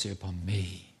 "Have mercy upon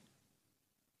me,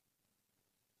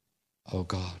 O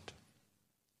God."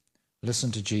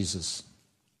 Listen to Jesus.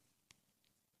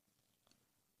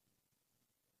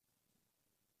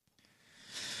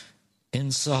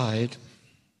 Inside,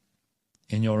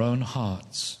 in your own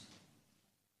hearts,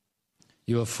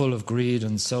 you are full of greed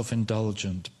and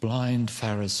self-indulgent, blind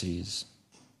Pharisees.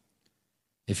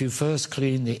 If you first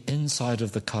clean the inside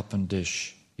of the cup and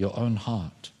dish, your own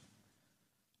heart,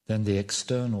 then the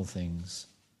external things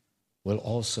will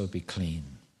also be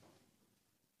clean.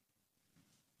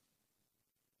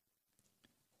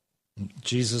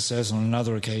 Jesus says on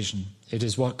another occasion, it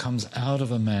is what comes out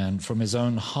of a man from his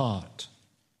own heart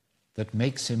that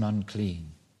makes him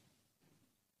unclean.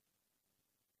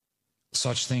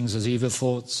 Such things as evil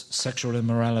thoughts, sexual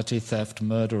immorality, theft,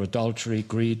 murder, adultery,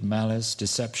 greed, malice,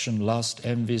 deception, lust,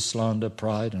 envy, slander,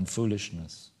 pride, and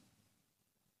foolishness.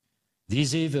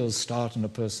 These evils start in a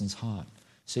person's heart.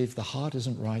 See, if the heart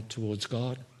isn't right towards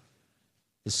God,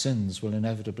 the sins will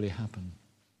inevitably happen.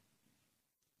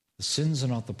 The sins are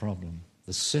not the problem.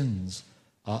 The sins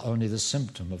are only the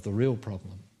symptom of the real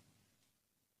problem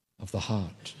of the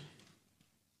heart.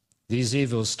 These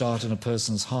evils start in a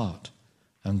person's heart,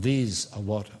 and these are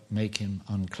what make him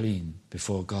unclean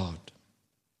before God.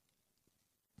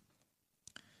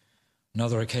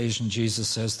 Another occasion, Jesus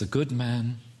says, the good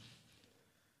man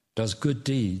does good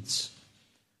deeds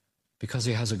because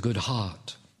he has a good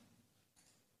heart.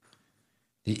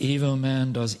 The evil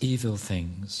man does evil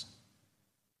things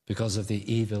because of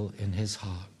the evil in his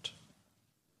heart.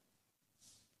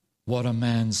 What a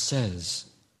man says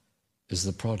is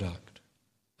the product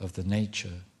of the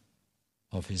nature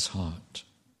of his heart.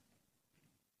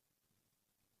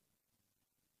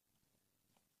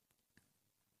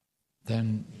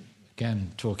 Then,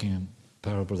 again, talking in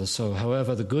parable of the sower,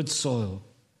 however, the good soil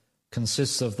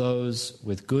consists of those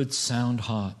with good, sound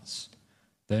hearts.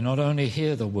 They not only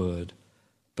hear the word,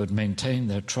 but maintain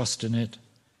their trust in it,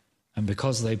 and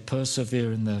because they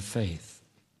persevere in their faith,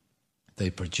 they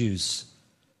produce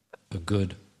a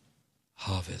good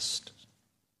harvest.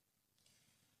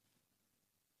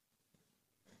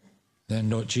 Then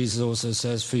what Jesus also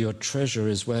says, for your treasure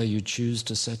is where you choose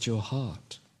to set your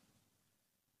heart,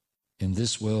 in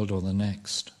this world or the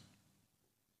next.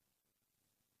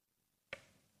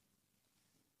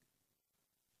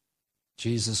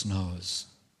 Jesus knows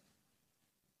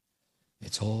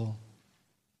it's all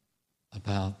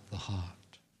about the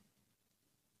heart.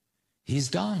 He's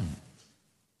done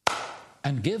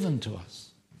and given to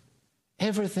us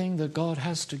everything that God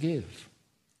has to give.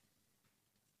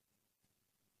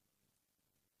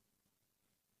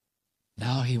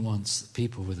 Now he wants the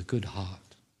people with a good heart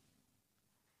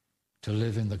to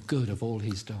live in the good of all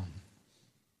he's done,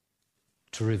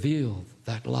 to reveal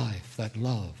that life, that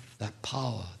love, that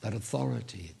power, that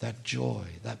authority, that joy,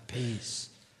 that peace,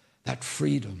 that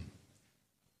freedom,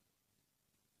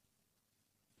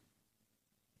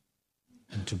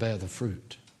 and to bear the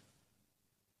fruit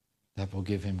that will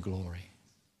give him glory.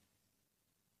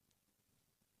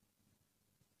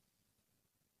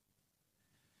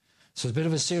 So it's a bit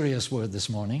of a serious word this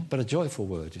morning, but a joyful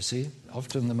word, you see.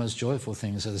 Often the most joyful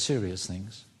things are the serious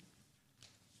things.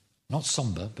 Not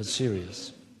somber, but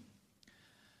serious.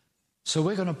 So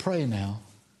we're going to pray now.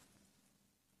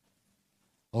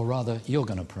 Or rather, you're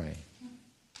going to pray.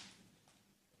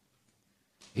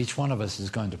 Each one of us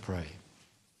is going to pray.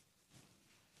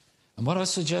 And what I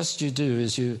suggest you do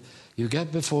is you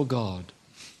get before God.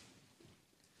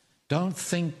 Don't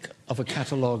think of a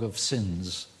catalogue of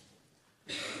sins.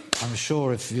 I'm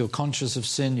sure if you're conscious of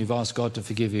sin, you've asked God to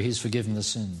forgive you. He's forgiven the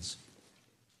sins.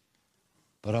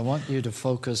 But I want you to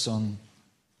focus on,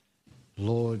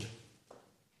 Lord,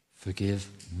 forgive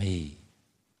me.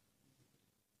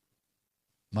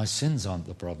 My sins aren't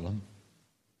the problem.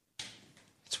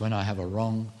 It's when I have a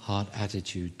wrong heart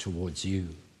attitude towards you.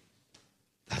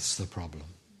 That's the problem.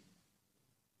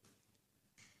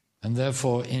 And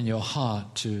therefore, in your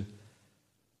heart, to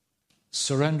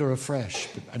surrender afresh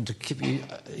and to keep,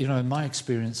 in my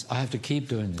experience, I have to keep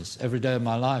doing this. Every day of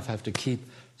my life, I have to keep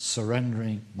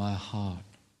surrendering my heart,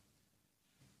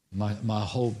 my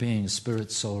whole being,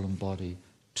 spirit, soul, and body,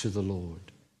 to the Lord.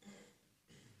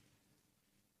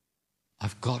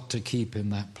 I've got to keep in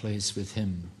that place with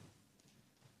him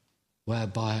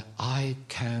whereby I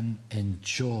can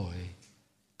enjoy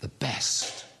the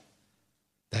best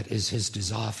that is his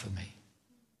desire for me.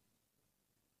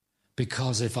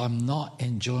 Because if I'm not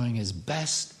enjoying his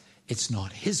best, it's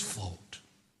not his fault.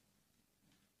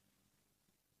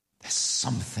 There's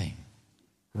something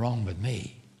wrong with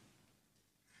me.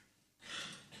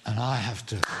 And I have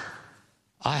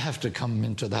to come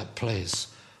into that place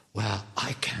where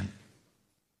I can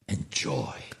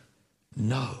enjoy,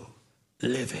 know,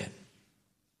 live in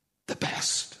the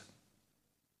best.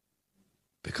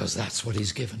 Because that's what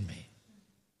he's given me.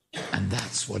 And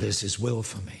that's what is his will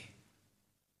for me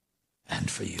and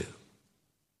for you.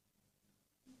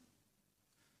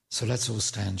 So let's all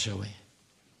stand, shall we?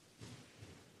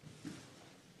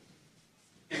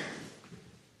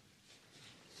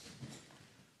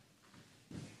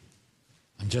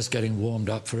 I'm just getting warmed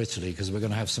up for Italy because we're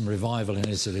going to have some revival in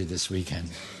Italy this weekend.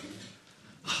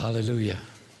 Hallelujah.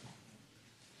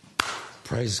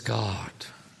 Praise God.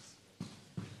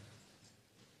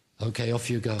 Okay, off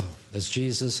you go. There's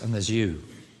Jesus and there's you.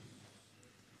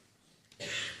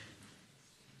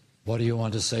 What do you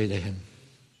want to say to him?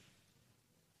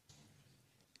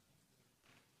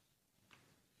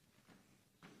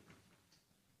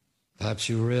 Perhaps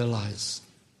you realize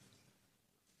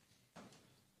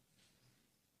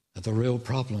that the real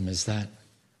problem is that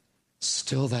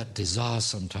still that desire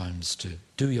sometimes to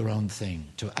do your own thing,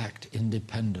 to act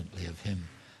independently of him.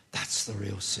 That's the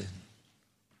real sin.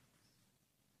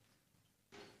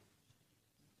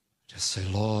 Just say,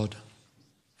 Lord,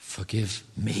 forgive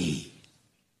me.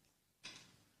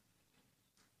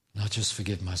 Not just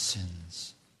forgive my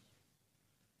sins.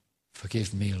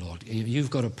 Forgive me, Lord. You've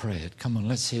got to pray it. Come on,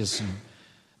 let's hear some.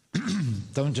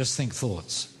 Don't just think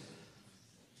thoughts.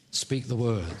 Speak the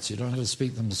words. You don't have to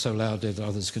speak them so loudly that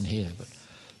others can hear, but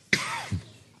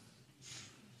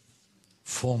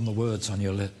form the words on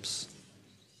your lips.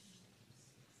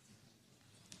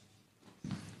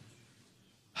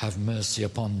 Have mercy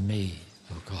upon me,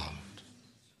 O God.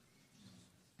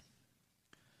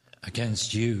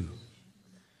 Against you,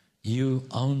 you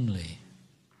only,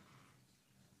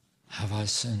 have I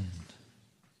sinned.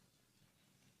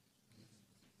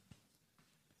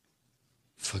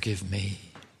 Forgive me.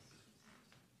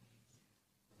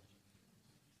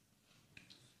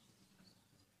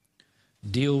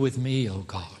 Deal with me, O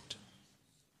God.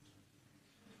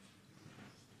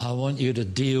 I want you to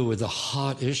deal with the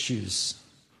heart issues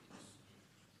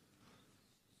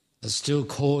that still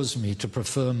cause me to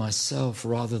prefer myself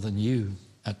rather than you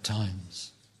at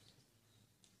times.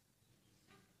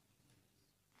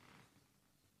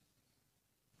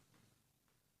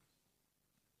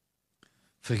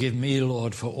 Forgive me,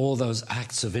 Lord, for all those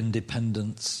acts of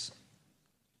independence.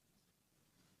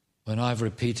 When I've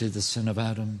repeated the sin of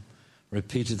Adam,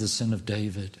 repeated the sin of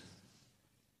David.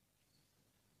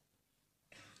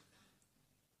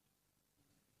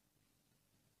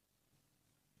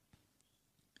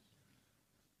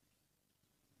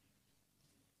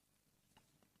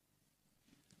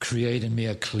 Create in me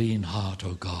a clean heart,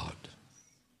 O God.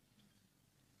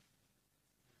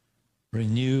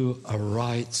 Renew a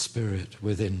right spirit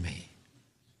within me.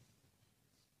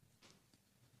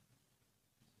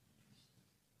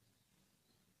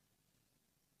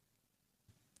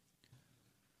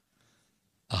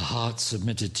 A heart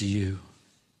submitted to you.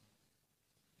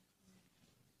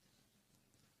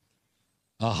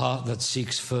 A heart that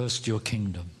seeks first your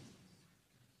kingdom.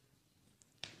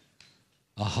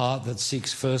 A heart that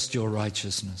seeks first your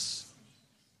righteousness.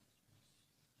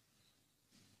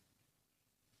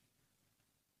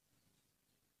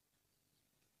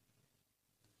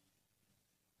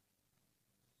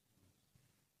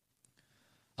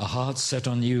 A heart set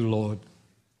on you, Lord.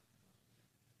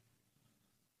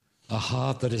 A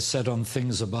heart that is set on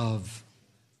things above,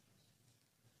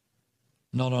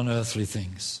 not on earthly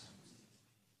things.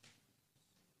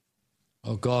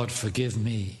 Oh God, forgive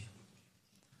me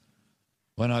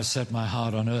when I set my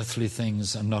heart on earthly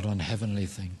things and not on heavenly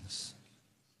things.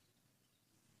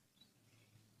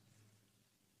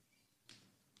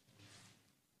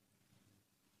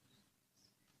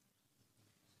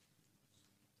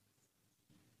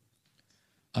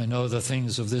 I know the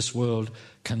things of this world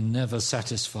can never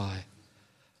satisfy,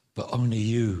 but only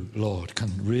you, Lord, can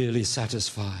really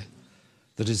satisfy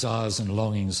the desires and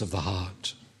longings of the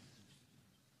heart.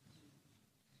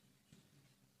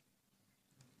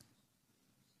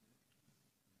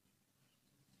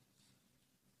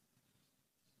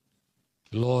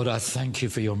 Lord, I thank you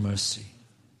for your mercy.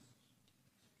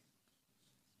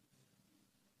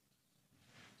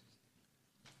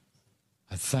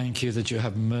 I thank you that you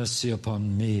have mercy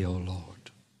upon me, O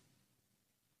Lord.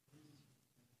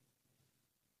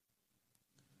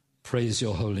 Praise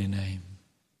your holy name.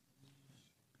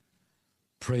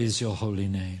 Praise your holy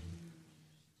name.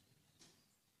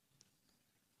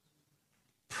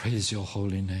 Praise your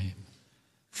holy name.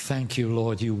 Thank you,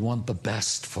 Lord, you want the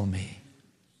best for me.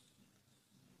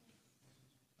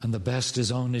 And the best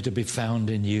is only to be found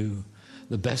in you.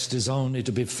 The best is only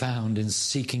to be found in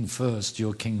seeking first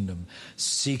your kingdom,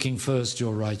 seeking first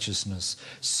your righteousness,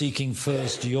 seeking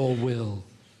first your will.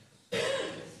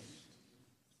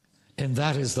 And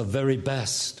that is the very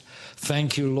best.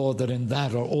 Thank you, Lord, that in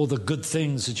that are all the good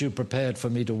things that you prepared for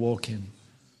me to walk in.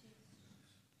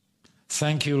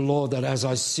 Thank you, Lord, that as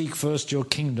I seek first your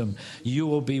kingdom, you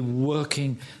will be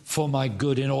working for my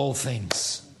good in all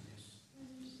things.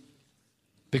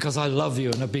 Because I love you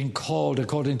and have been called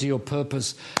according to your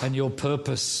purpose, and your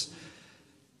purpose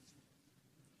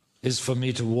is for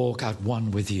me to walk at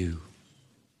one with you.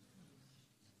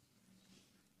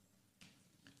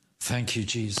 Thank you,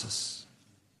 Jesus.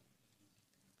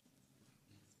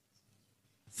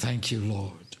 Thank you,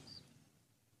 Lord.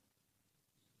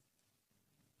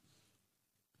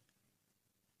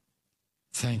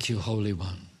 Thank you, Holy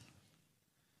One.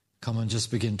 Come on,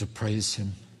 just begin to praise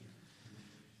him.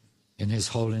 In his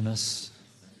holiness,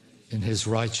 in his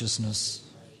righteousness.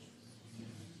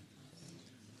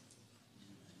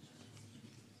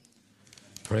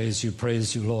 Praise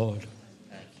you, Lord.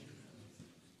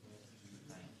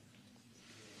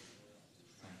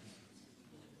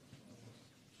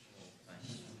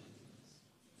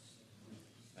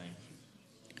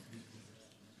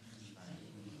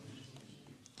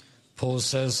 Paul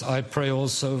says, I pray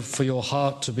also for your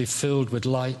heart to be filled with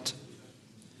light,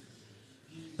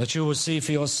 that you will see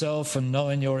for yourself and know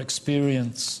in your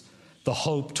experience the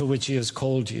hope to which he has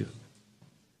called you,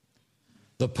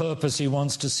 the purpose he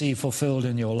wants to see fulfilled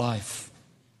in your life.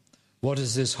 What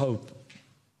is this hope?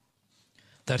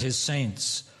 That his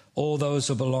saints, all those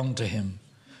who belong to him,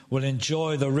 will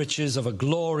enjoy the riches of a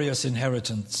glorious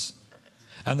inheritance,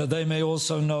 and that they may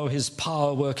also know his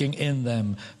power working in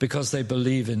them because they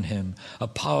believe in him, a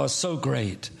power so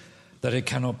great that it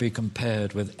cannot be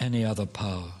compared with any other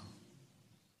power.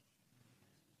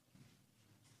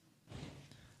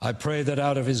 I pray that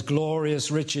out of his glorious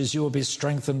riches you will be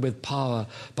strengthened with power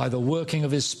by the working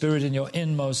of his Spirit in your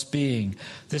inmost being.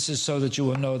 This is so that you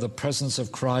will know the presence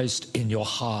of Christ in your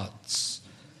hearts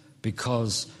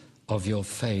because of your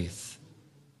faith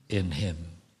in him.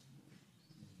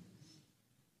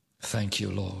 Thank you,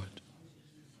 Lord.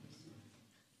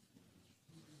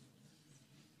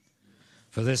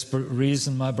 For this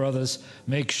reason, my brothers,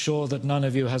 make sure that none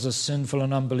of you has a sinful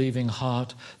and unbelieving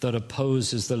heart that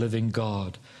opposes the living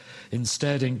God.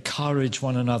 Instead, encourage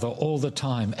one another all the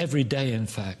time, every day in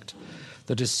fact.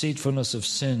 The deceitfulness of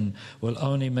sin will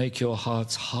only make your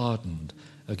hearts hardened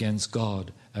against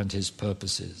God and his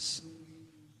purposes.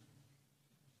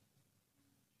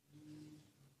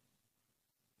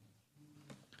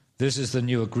 This is the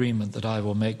new agreement that I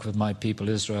will make with my people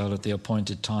Israel at the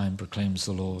appointed time, proclaims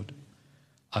the Lord.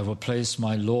 I will place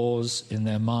my laws in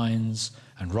their minds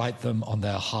and write them on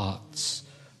their hearts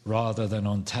rather than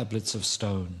on tablets of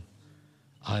stone.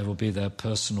 I will be their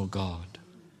personal God,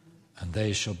 and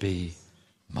they shall be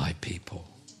my people.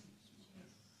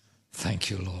 Thank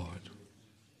you, Lord.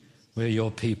 We're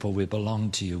your people. We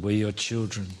belong to you. We're your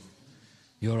children.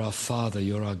 You're our Father,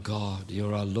 you're our God,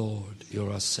 you're our Lord,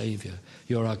 you're our Savior,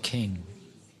 you're our King.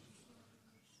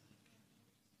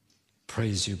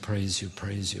 Praise you, praise you,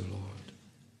 praise you, Lord.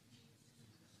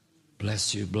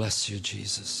 Bless you,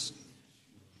 Jesus.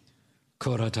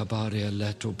 Koratabaria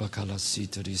leto bakala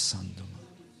sitari sandum.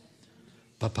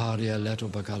 Paparia leto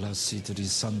bakala sitari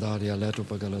sandaria leto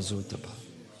bakala zutaba.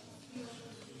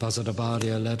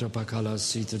 Pasadabaria leto bakala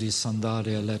sitari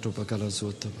sandaria leto bakala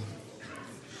zutaba.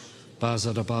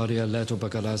 Pasadabaria leto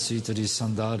bakala sitari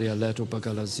sandaria leto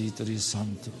bakala sitari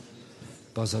santo.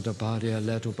 Pasadabaria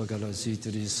leto bakala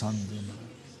sitari sandum.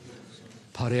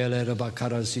 Paria leto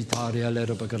bakala sitaria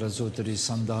leto bakala zutari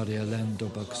sandaria lento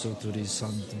baksutari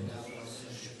santum.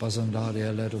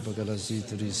 Basandaria leto bakala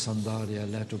sitari sandaria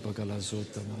leto bakala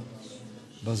zutama.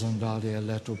 Basandaria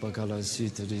leto bakala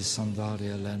sitari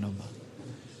sandaria lenoma.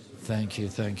 Thank you,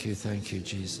 thank you, thank you,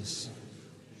 Jesus.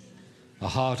 A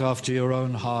heart after your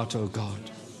own heart, O God.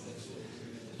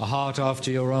 A heart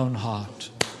after your own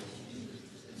heart.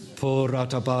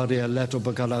 Puratabaria leto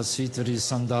bakala sitari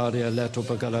sandaria leto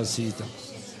bakala sita.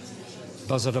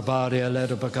 Basadabaria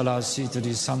leto bakala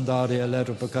sitari sandaria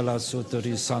leto bakala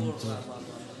sutari santo.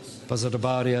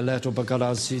 Basadabaria leto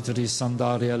bakala sitari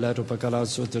sandaria leto bakala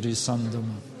sutari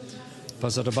sandama.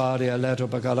 Basadabaria leto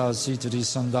bakala sitari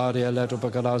sandaria leto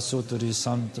bakala sutari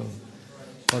santo.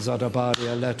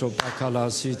 Basadabaria leto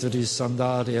bakala sitari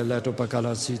sandaria leto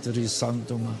bakala sitari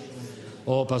santuma.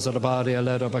 O Basadabaria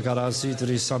leto bakala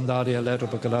sitari sandaria leto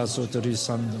bakala sutari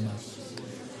sandama.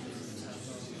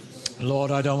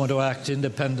 Lord, I don't want to act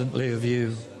independently of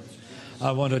you.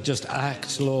 I want to just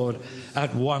act, Lord,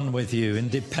 at one with you, in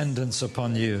dependence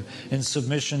upon you, in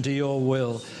submission to your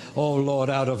will. Oh,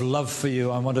 Lord, out of love for you,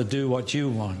 I want to do what you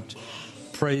want.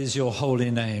 Praise your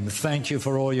holy name. Thank you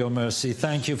for all your mercy.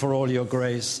 Thank you for all your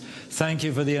grace. Thank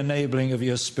you for the enabling of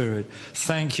your Spirit.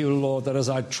 Thank you, Lord, that as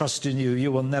I trust in you,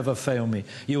 you will never fail me.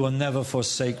 You will never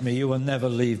forsake me. You will never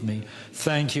leave me.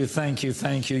 Thank you, thank you,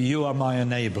 thank you. You are my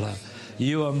enabler.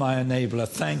 You are my enabler.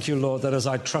 Thank you, Lord, that as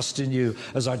I trust in you,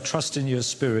 as I trust in your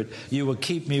Spirit, you will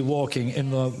keep me walking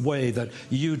in the way that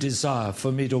you desire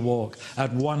for me to walk,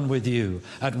 at one with you,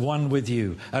 at one with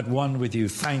you, at one with you.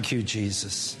 Thank you,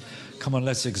 Jesus. Come on,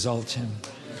 let's exalt him.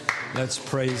 Let's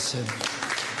praise him.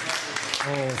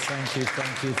 Oh, thank you,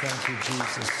 thank you, thank you,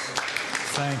 Jesus.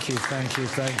 Thank you, thank you,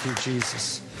 thank you,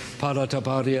 Jesus.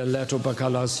 Palatabaria leto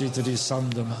bakala sitri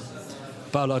sandama.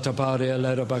 Palatabaria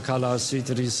leto bakala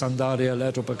sitri sandaria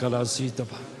leto bakala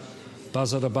sitaba.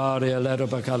 Bazadabaria leto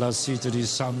bakala sitri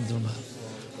sandama.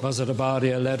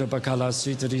 Bazadabaria leto bakala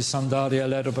sitri sandaria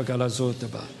leto bakala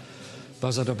zutaba.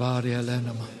 Bazadabaria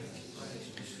lenama.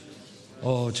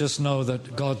 Oh, just know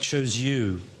that God chose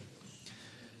you.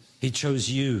 He chose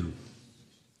you.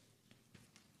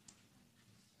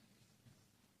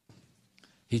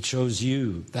 He chose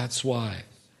you. That's why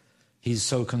He's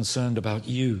so concerned about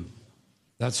you.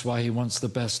 That's why He wants the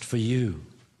best for you,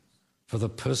 for the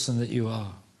person that you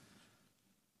are.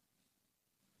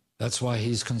 That's why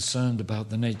He's concerned about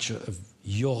the nature of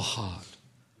your heart,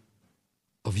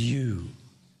 of you.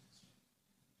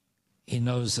 He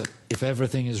knows that if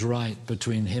everything is right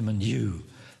between Him and you,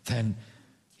 then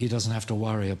He doesn't have to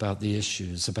worry about the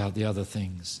issues, about the other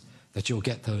things, that you'll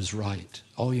get those right.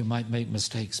 Oh, you might make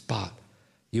mistakes, but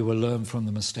you will learn from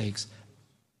the mistakes,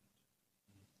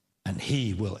 and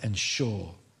He will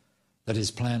ensure that His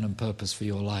plan and purpose for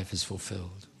your life is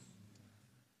fulfilled.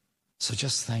 So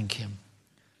just thank Him.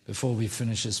 Before we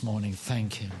finish this morning,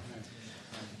 thank Him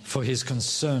for His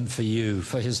concern for you,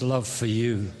 for His love for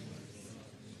you.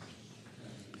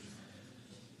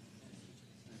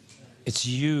 It's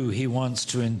you He wants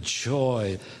to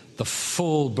enjoy the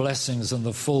full blessings and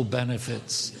the full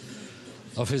benefits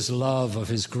of His love, of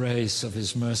His grace, of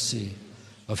His mercy,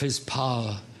 of His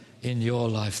power in your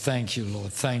life. Thank you,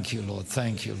 Lord. Thank you, Lord.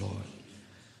 Thank you, Lord.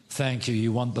 Thank you.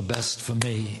 You want the best for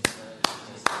me.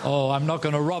 Oh, I'm not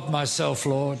going to rob myself,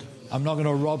 Lord. I'm not going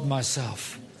to rob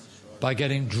myself by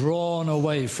getting drawn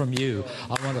away from you.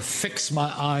 I want to fix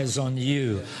my eyes on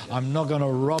you. I'm not going to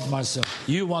rob myself.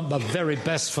 You want the very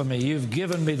best for me. You've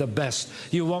given me the best.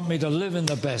 You want me to live in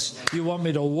the best. You want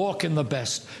me to walk in the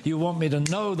best. You want me to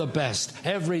know the best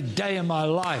every day in my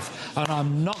life. And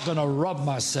I'm not going to rob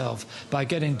myself by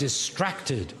getting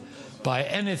distracted by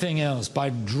anything else, by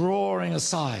drawing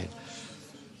aside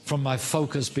from my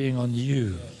focus being on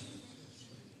you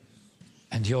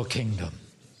and your kingdom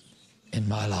in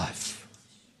my life.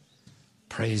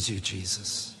 Praise you,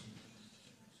 Jesus.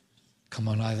 Come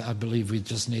on, I believe we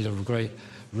just need a great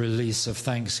release of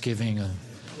thanksgiving and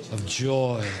of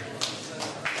joy.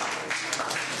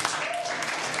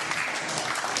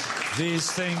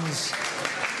 These things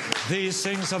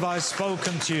have I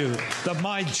spoken to you, that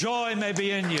my joy may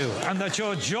be in you and that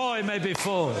your joy may be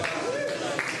full.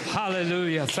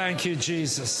 Hallelujah. Thank you,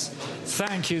 Jesus.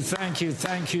 Thank you, thank you,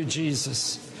 thank you,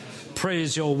 Jesus.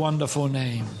 Praise your wonderful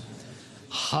name.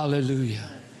 Hallelujah.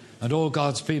 And all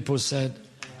God's people said,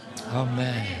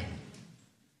 Amen.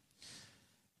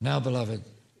 Now, beloved,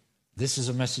 this is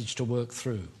a message to work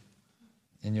through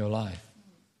in your life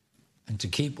and to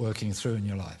keep working through in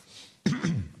your life.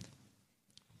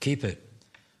 Keep it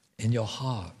in your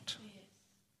heart.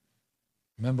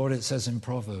 Remember what it says in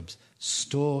Proverbs.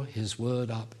 Store His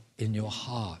word up in your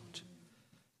heart,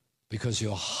 because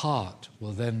your heart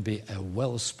will then be a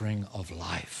wellspring of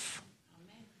life.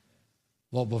 Amen.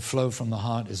 What will flow from the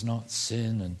heart is not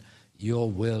sin and your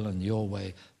will and your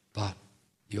way, but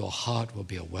your heart will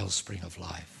be a wellspring of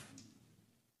life.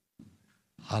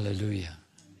 Hallelujah.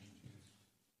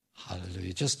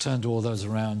 Hallelujah. Just turn to all those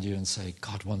around you and say,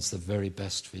 God wants the very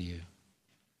best for you.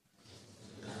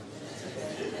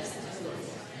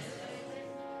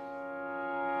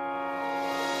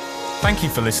 Thank you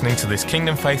for listening to this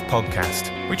Kingdom Faith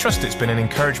podcast. We trust it's been an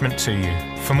encouragement to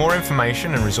you. For more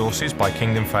information and resources by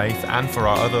Kingdom Faith and for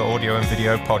our other audio and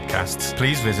video podcasts,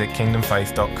 please visit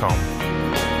kingdomfaith.com.